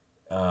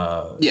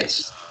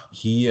 Yes.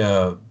 He,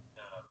 I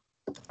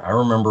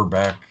remember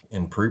back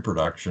in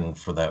pre-production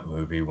for that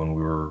movie when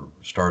we were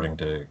starting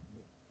to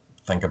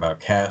think about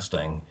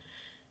casting,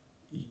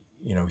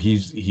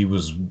 he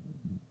was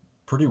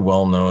pretty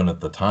well known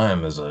at the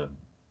time as a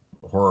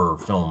horror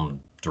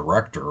film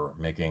director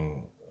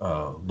making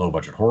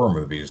low-budget horror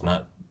movies,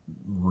 not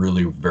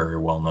really very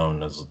well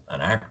known as an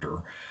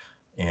actor.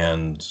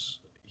 And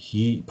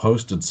he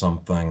posted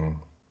something,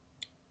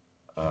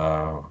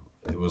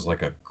 it was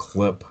like a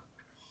clip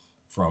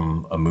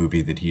from a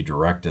movie that he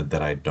directed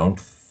that I don't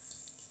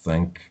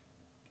think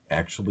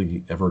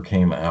actually ever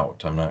came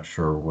out. I'm not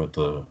sure what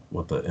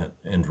the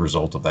end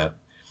result of that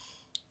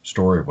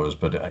story was,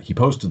 but he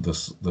posted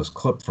this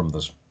clip from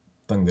this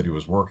thing that he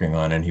was working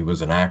on, and he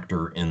was an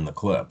actor in the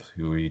clip.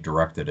 He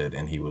directed it,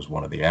 and he was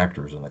one of the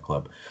actors in the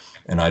clip.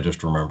 And I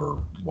just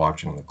remember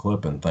watching the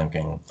clip and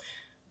thinking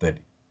that,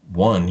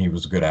 one, he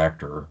was a good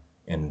actor,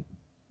 and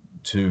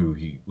two,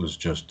 he was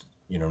just,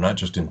 not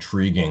just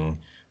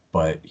intriguing,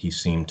 but he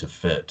seemed to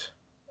fit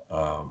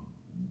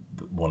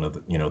one of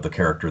the, the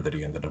character that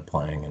he ended up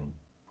playing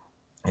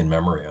in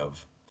memory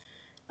of.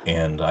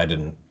 And I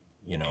didn't,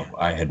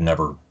 I had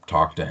never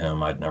talked to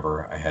him. I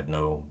had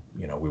no,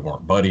 we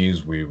weren't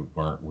buddies. We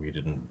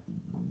didn't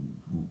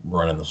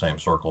run in the same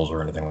circles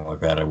or anything like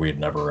that. We had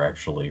never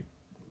actually,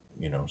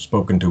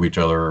 spoken to each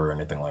other or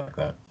anything like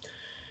that.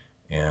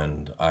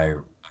 And I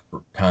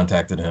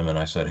contacted him and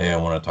I said, hey, I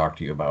want to talk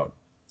to you about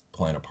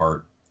playing a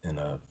part in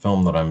a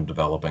film that I'm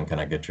developing. Can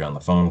I get you on the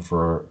phone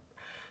for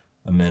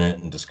a minute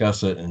and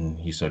discuss it? And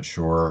he said,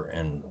 sure.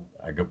 And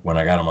when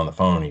I got him on the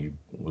phone,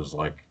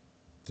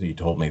 he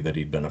told me that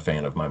he'd been a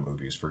fan of my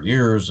movies for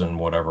years, and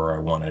whatever I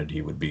wanted,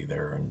 he would be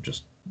there and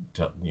just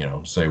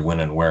say when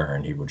and where,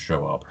 and he would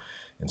show up.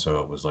 And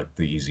so it was like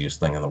the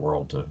easiest thing in the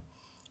world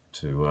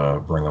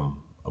to bring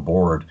him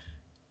aboard.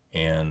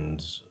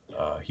 And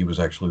he was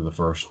actually the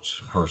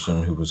first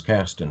person who was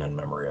cast in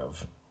Memory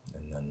Of.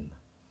 And then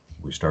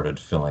we started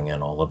filling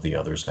in all of the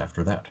others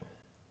after that.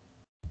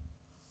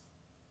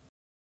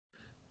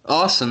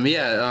 Awesome.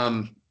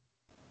 Yeah.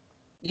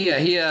 He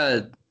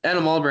Adam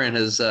Albrandt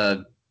has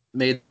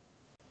made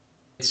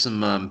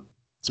some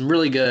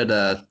really good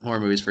horror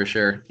movies for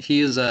sure.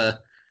 He is I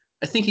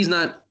think he's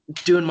not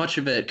doing much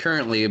of it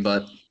currently,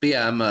 but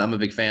yeah, I'm a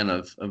big fan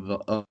of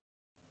a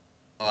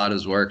lot of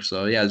his work.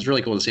 So yeah, it's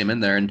really cool to see him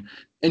in there, and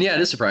yeah,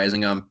 it is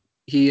surprising.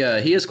 He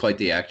is quite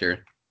the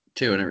actor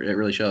too, and it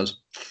really shows.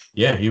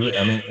 Yeah,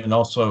 and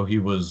also he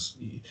was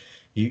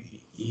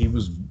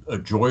a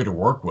joy to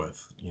work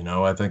with.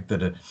 I think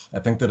that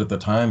at the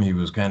time he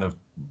was kind of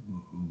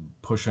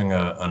pushing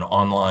an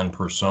online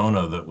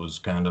persona that was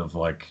kind of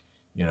like,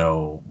 a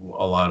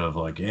lot of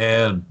like,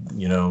 yeah,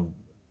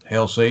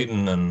 Hail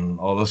Satan and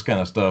all this kind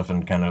of stuff,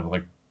 and kind of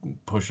like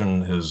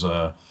pushing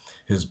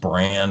his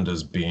brand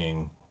as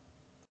being,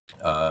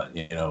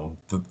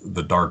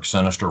 the dark,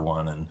 sinister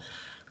one. And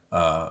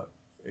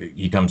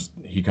he comes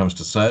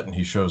to set, and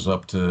he shows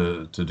up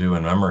to do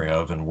In Memory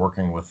Of, and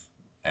working with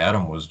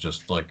Adam was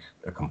just like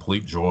a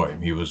complete joy.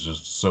 He was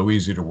just so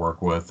easy to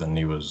work with, and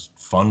he was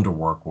fun to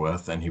work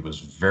with, and he was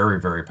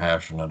very, very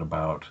passionate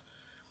about,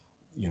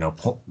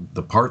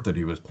 the part that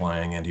he was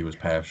playing, and he was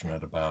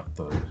passionate about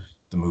the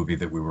movie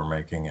that we were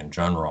making in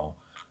general.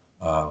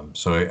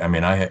 So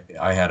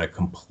I had a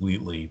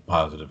completely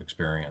positive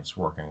experience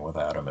working with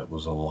Adam. It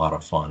was a lot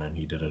of fun, and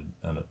he did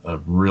a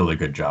really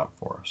good job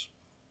for us.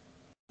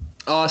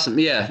 Awesome.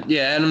 Yeah.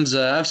 Adam's.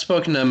 I've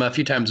spoken to him a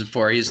few times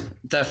before. He's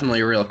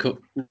definitely a real cool,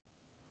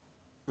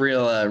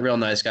 real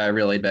nice guy,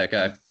 real laid back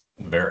guy.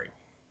 Very.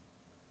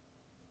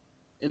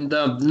 And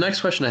the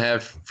next question I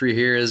have for you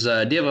here is,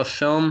 do you have a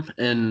film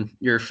in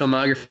your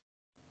filmography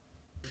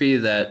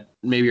that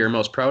maybe you're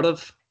most proud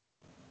of?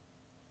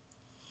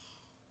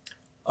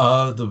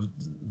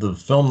 The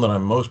film that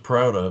I'm most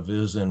proud of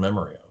is In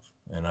Memory Of,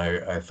 and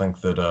I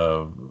think that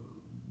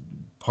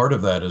part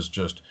of that is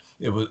just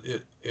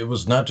it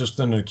was not just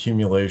an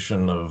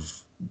accumulation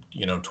of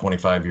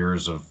 25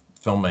 years of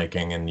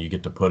filmmaking, and you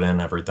get to put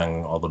in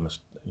everything, all the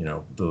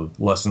the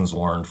lessons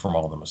learned from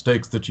all the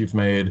mistakes that you've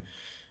made,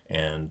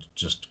 and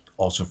just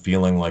also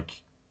feeling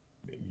like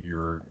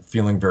you're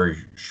feeling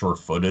very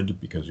sure-footed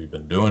because you've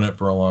been doing it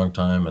for a long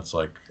time. It's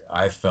like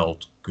I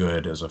felt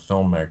good as a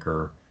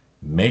filmmaker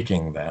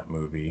making that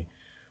movie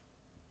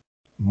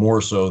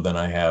more so than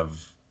I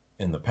have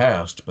in the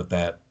past, but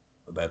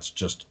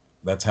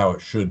that's how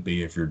it should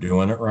be if you're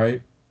doing it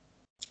right.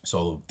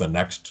 So the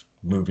next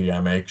movie I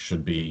make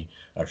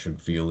I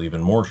should feel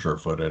even more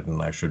sure-footed,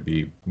 and I should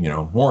be,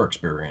 more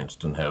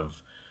experienced and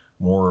have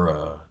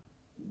more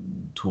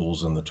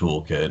tools in the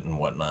toolkit and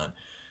whatnot.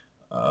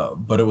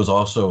 But it was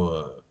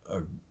also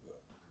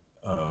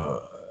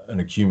an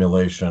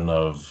accumulation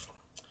of,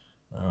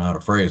 I don't know how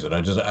to phrase it. I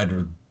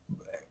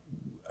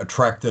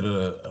attracted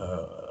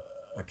a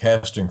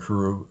cast and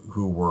crew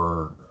who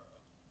were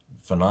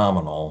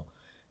phenomenal,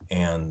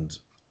 and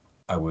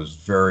I was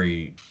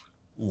very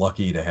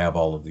lucky to have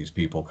all of these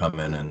people come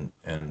in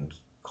and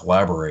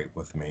collaborate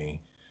with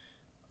me.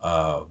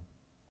 Uh,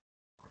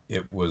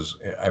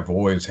 I've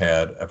always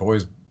had,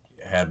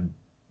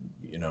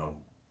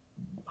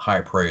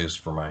 high praise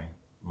for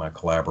my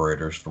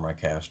collaborators, for my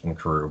cast and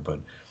crew, but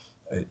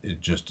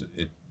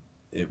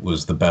it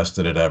was the best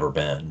that it had ever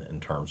been in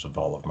terms of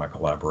all of my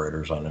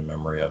collaborators on In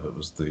Memory Of. It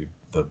was the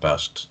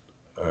best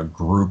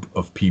group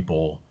of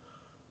people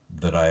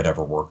that I had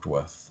ever worked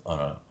with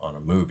on a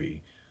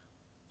movie.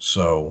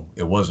 So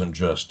it wasn't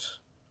just,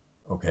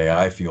 okay,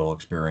 I feel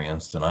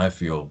experienced and I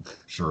feel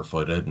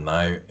sure-footed and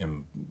I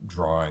am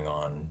drawing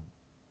on,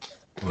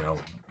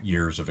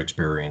 years of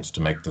experience to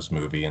make this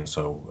movie. And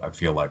so I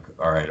feel like,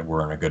 all right,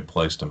 we're in a good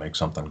place to make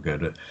something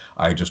good.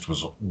 I just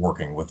was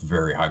working with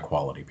very high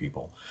quality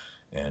people.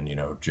 And,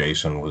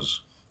 Jason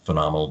was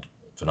phenomenal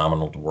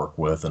to work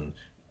with. And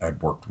I'd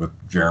worked with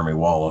Jeremy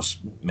Wallace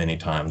many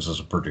times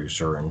as a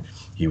producer, and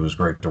he was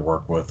great to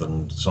work with.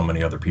 And so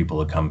many other people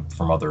had come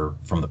from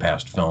the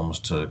past films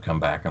to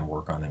come back and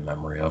work on In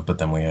Memory Of. But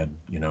then we had,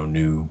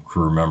 new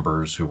crew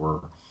members who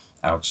were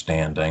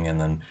outstanding. And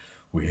then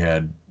we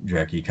had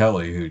Jackie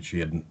Kelly, who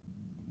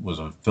was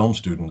a film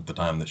student at the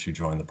time that she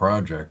joined the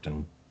project,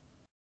 and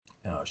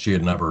she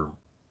had never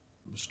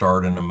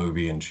starred in a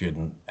movie, and she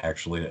hadn't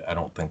actually, I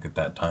don't think at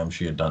that time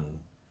she had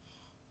done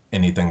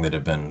anything that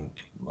had been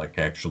like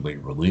actually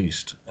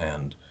released.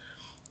 And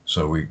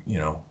so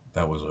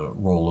that was a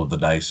roll of the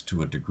dice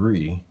to a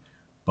degree,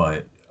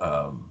 but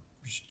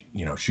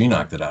she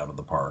knocked it out of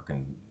the park,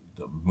 and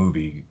the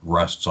movie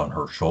rests on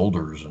her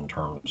shoulders in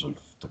terms of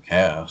the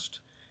cast.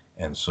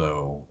 And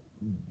so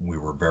we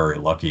were very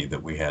lucky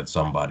that we had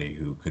somebody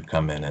who could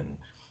come in and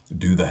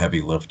do the heavy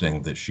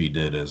lifting that she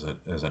did as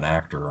an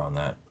actor on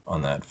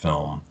that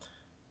film.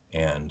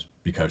 And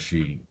because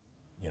she's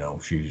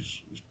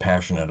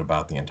passionate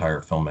about the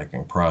entire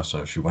filmmaking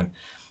process,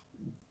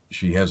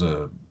 she has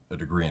a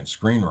degree in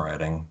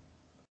screenwriting,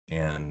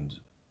 and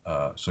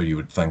so you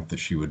would think that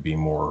she would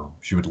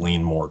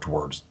lean more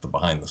towards the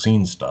behind the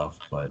scenes stuff,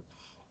 but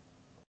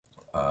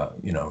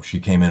she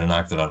came in and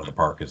knocked it out of the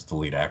park as the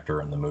lead actor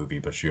in the movie.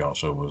 But she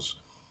also was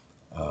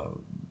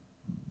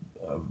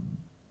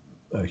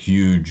a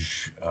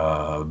huge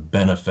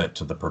benefit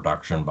to the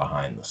production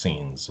behind the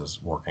scenes,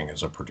 as working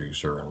as a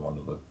producer and one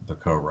of the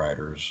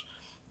co-writers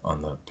on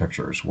the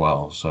picture as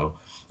well. So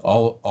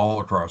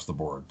all across the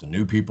board, the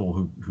new people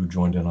who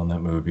joined in on that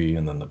movie,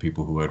 and then the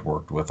people who had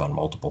worked with on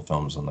multiple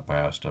films in the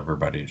past,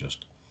 everybody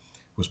just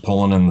was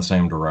pulling in the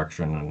same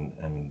direction,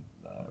 and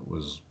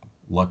was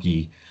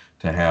lucky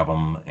to have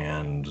them.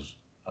 And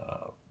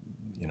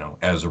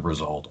as a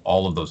result,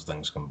 all of those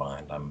things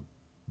combined, I'm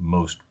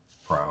most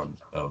proud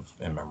of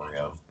In Memory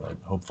Of. But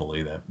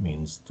hopefully that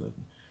means that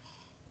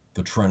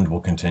the trend will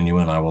continue,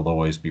 and I will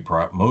always be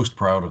most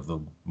proud of the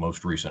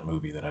most recent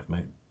movie that I've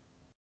made.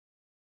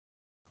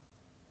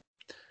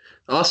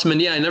 Awesome.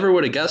 And yeah, I never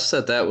would have guessed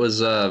that was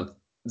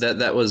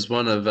that was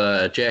one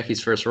of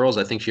Jackie's first roles.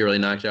 I think she really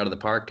knocked it out of the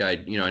park.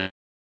 I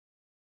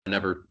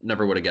never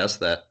would have guessed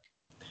that.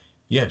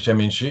 Yes, I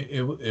mean,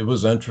 it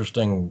was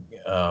interesting,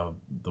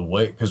 the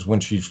way, because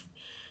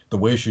the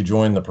way she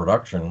joined the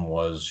production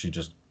was she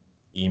just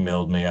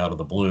emailed me out of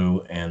the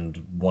blue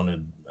and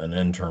wanted an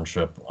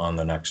internship on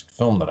the next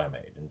film that I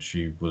made, and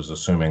she was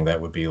assuming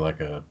that would be like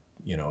a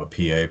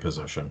PA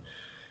position.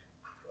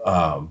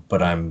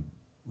 But I'm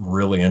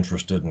really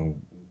interested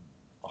in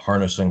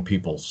harnessing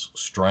people's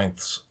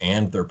strengths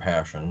and their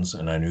passions,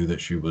 and I knew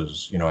that she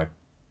was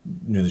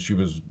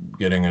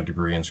getting a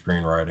degree in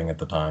screenwriting at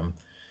the time.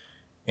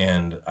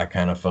 And I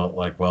kind of felt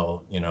like,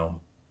 well,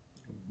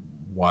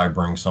 why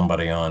bring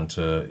somebody on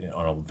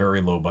a very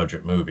low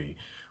budget movie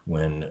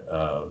when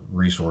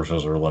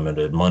resources are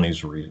limited,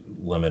 money's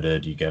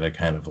limited. You got to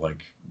kind of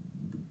like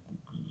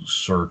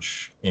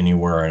search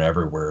anywhere and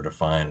everywhere to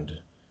find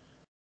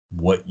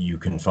what you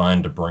can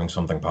find to bring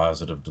something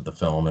positive to the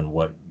film, and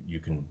what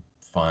you can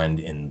find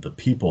in the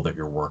people that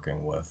you're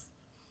working with,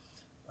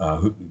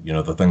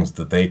 the things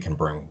that they can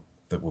bring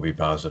that will be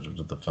positive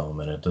to the film.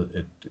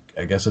 And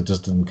I guess it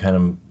just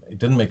it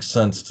didn't make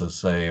sense to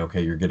say,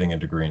 okay, you're getting a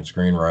degree in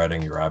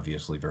screenwriting, you're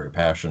obviously very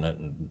passionate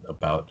and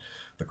about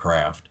the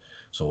craft,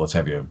 so let's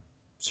have you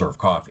serve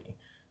coffee.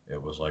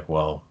 It was like,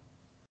 well,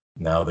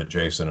 now that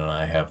Jason and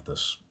I have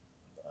this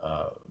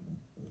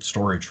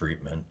story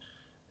treatment,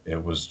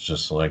 it was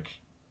just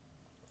like,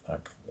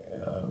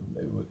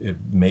 it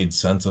made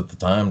sense at the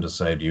time to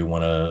say, do you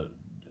want to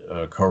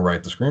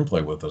co-write the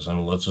screenplay with us,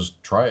 and let's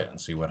just try it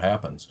and see what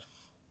happens.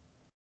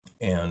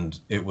 And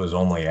it was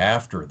only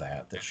after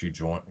that she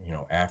joined,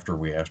 after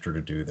we asked her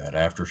to do that,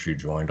 after she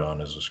joined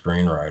on as a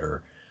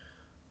screenwriter,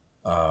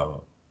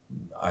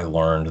 I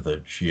learned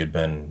that she had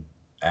been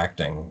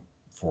acting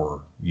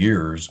for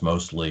years,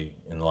 mostly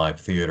in live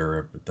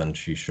theater. But then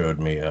she showed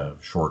me a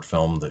short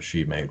film that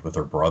she made with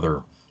her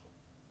brother,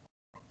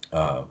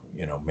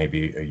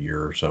 maybe a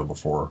year or so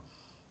before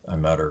I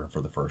met her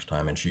for the first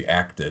time. And she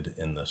acted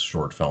in this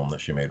short film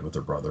that she made with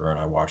her brother. And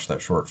I watched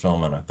that short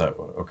film and I thought,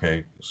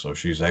 okay, so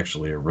she's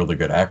actually a really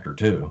good actor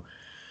too.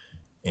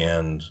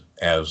 And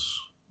as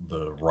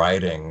the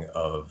writing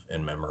of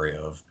In Memory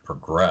Of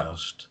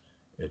progressed,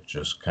 it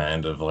just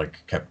kind of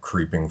like kept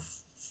creeping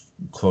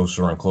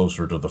closer and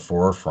closer to the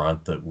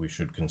forefront that we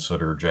should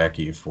consider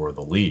Jackie for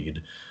the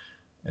lead.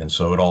 And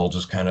so it all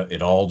just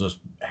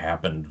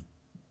happened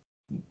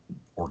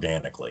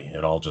organically.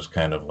 It all just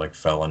kind of like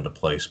fell into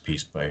place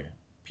piece by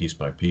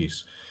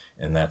piece.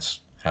 And that's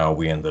how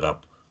we ended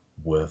up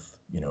with,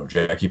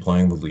 Jackie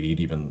playing the lead,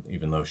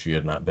 even though she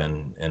had not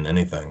been in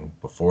anything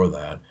before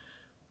that.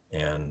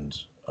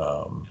 And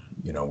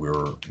we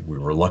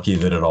were lucky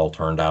that it all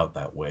turned out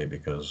that way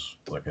because,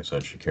 like I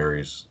said, she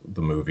carries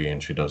the movie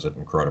and she does it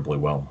incredibly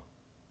well.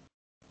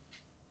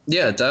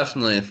 Yeah,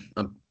 definitely.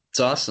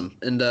 It's awesome.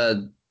 And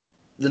the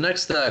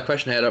next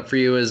question I had up for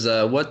you is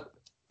what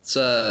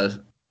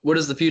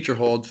does the future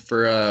hold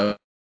for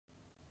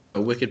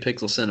Wicked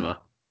Pixel Cinema?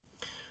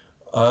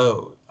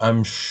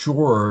 I'm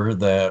sure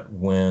that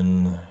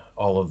when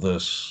all of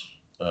this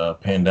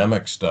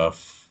pandemic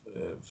stuff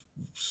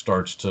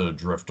starts to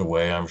drift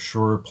away, I'm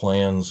sure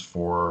plans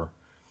for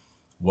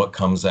what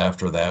comes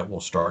after that will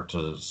start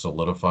to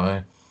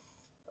solidify.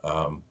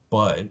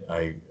 But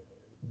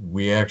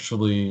we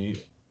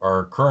actually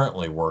are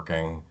currently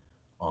working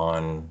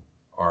on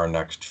our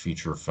next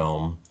feature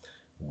film.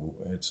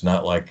 It's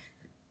not like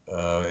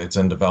it's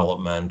in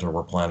development or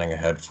we're planning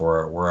ahead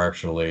for it. We're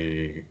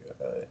actually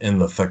in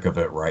the thick of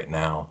it right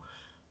now.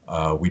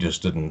 We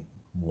just didn't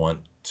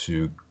want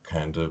to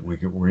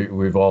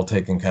we've all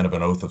taken kind of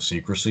an oath of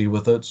secrecy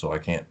with it, so I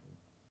can't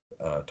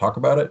talk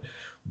about it.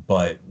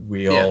 But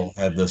we all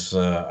had this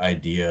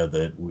idea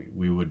that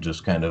we would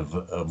just kind of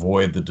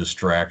avoid the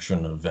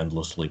distraction of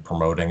endlessly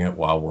promoting it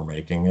while we're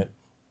making it,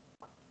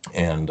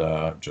 and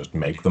just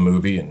make the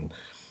movie and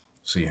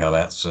see how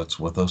that sits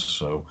with us.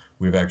 So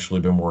we've actually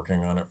been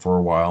working on it for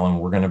a while, and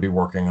we're going to be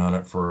working on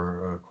it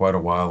for quite a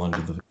while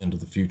into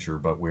the future.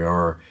 But we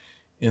are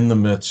in the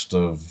midst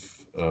of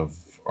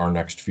our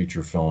next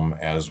feature film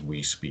as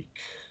we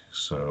speak.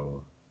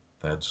 So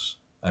that's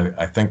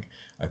I think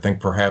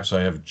perhaps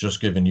I have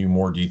just given you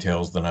more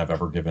details than I've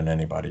ever given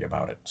anybody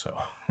about it. So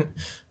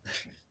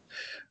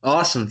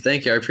Awesome,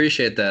 thank you. I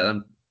appreciate that.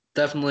 I'm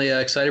definitely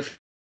excited for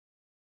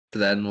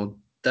that, and we'll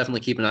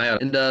definitely keep an eye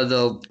out. And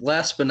the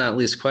last but not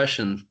least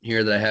question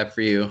here that I have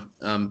for you,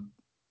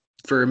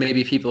 for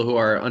maybe people who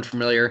are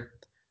unfamiliar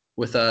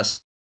with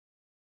some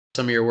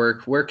of your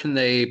work, where can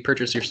they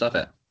purchase your stuff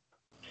at?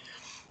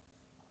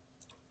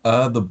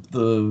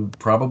 The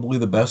probably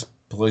the best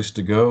place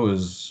to go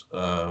is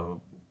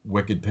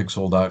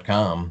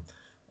wickedpixel.com.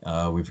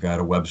 We've got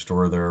a web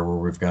store there where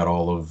we've got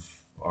all of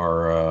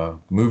our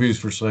movies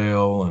for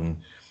sale and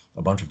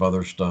a bunch of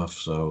other stuff.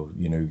 So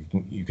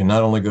you can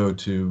not only go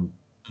to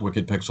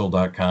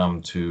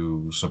wickedpixel.com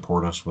to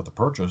support us with a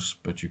purchase,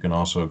 but you can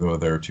also go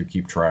there to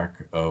keep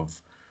track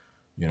of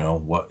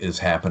what is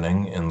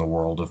happening in the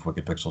world of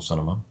Wicked Pixel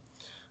Cinema.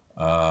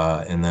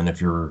 And then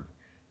if you're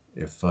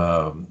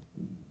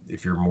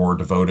more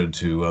devoted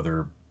to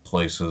other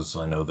places,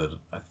 I know that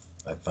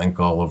I think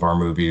all of our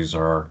movies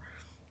are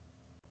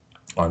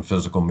on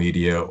physical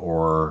media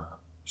or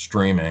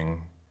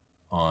streaming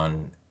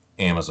on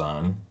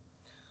Amazon.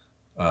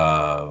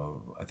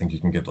 I think you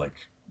can get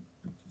like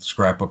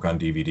Scrapbook on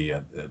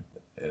DVD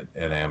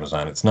at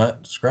Amazon.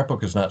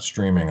 Scrapbook is not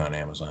streaming on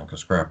Amazon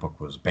because Scrapbook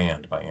was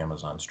banned by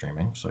Amazon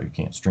streaming, so you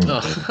can't stream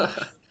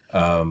it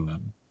there.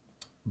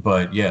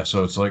 But yeah,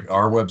 so it's like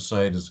our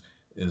website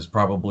is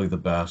probably the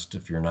best.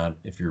 If you're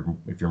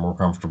more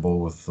comfortable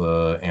with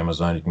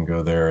Amazon, you can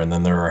go there. And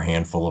then there are a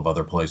handful of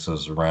other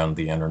places around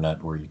the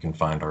internet where you can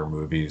find our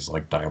movies,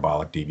 like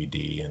Diabolic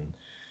DVD and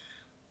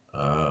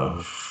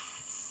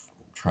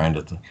trying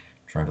to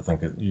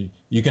think of,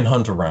 you can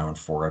hunt around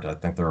for it. I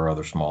think there are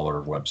other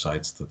smaller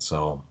websites that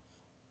sell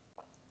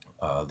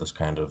this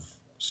kind of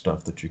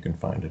stuff that you can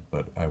find it.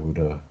 But I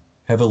would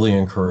heavily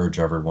encourage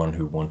everyone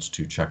who wants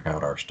to check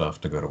out our stuff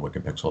to go to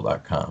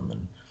wickedpixel.com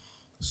and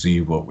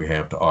see what we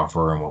have to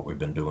offer and what we've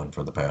been doing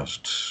for the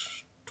past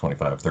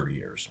 25, 30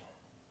 years.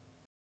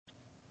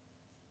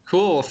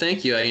 Cool. Well,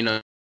 thank you.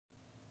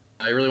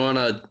 I really want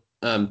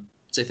to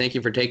say thank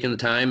you for taking the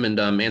time and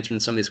answering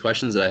some of these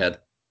questions that I had.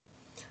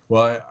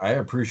 Well, I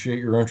appreciate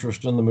your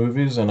interest in the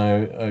movies, and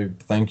I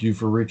thank you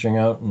for reaching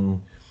out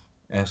and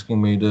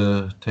asking me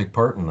to take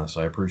part in this.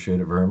 I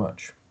appreciate it very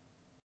much.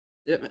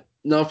 Yep,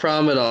 no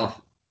problem at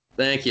all.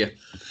 Thank you.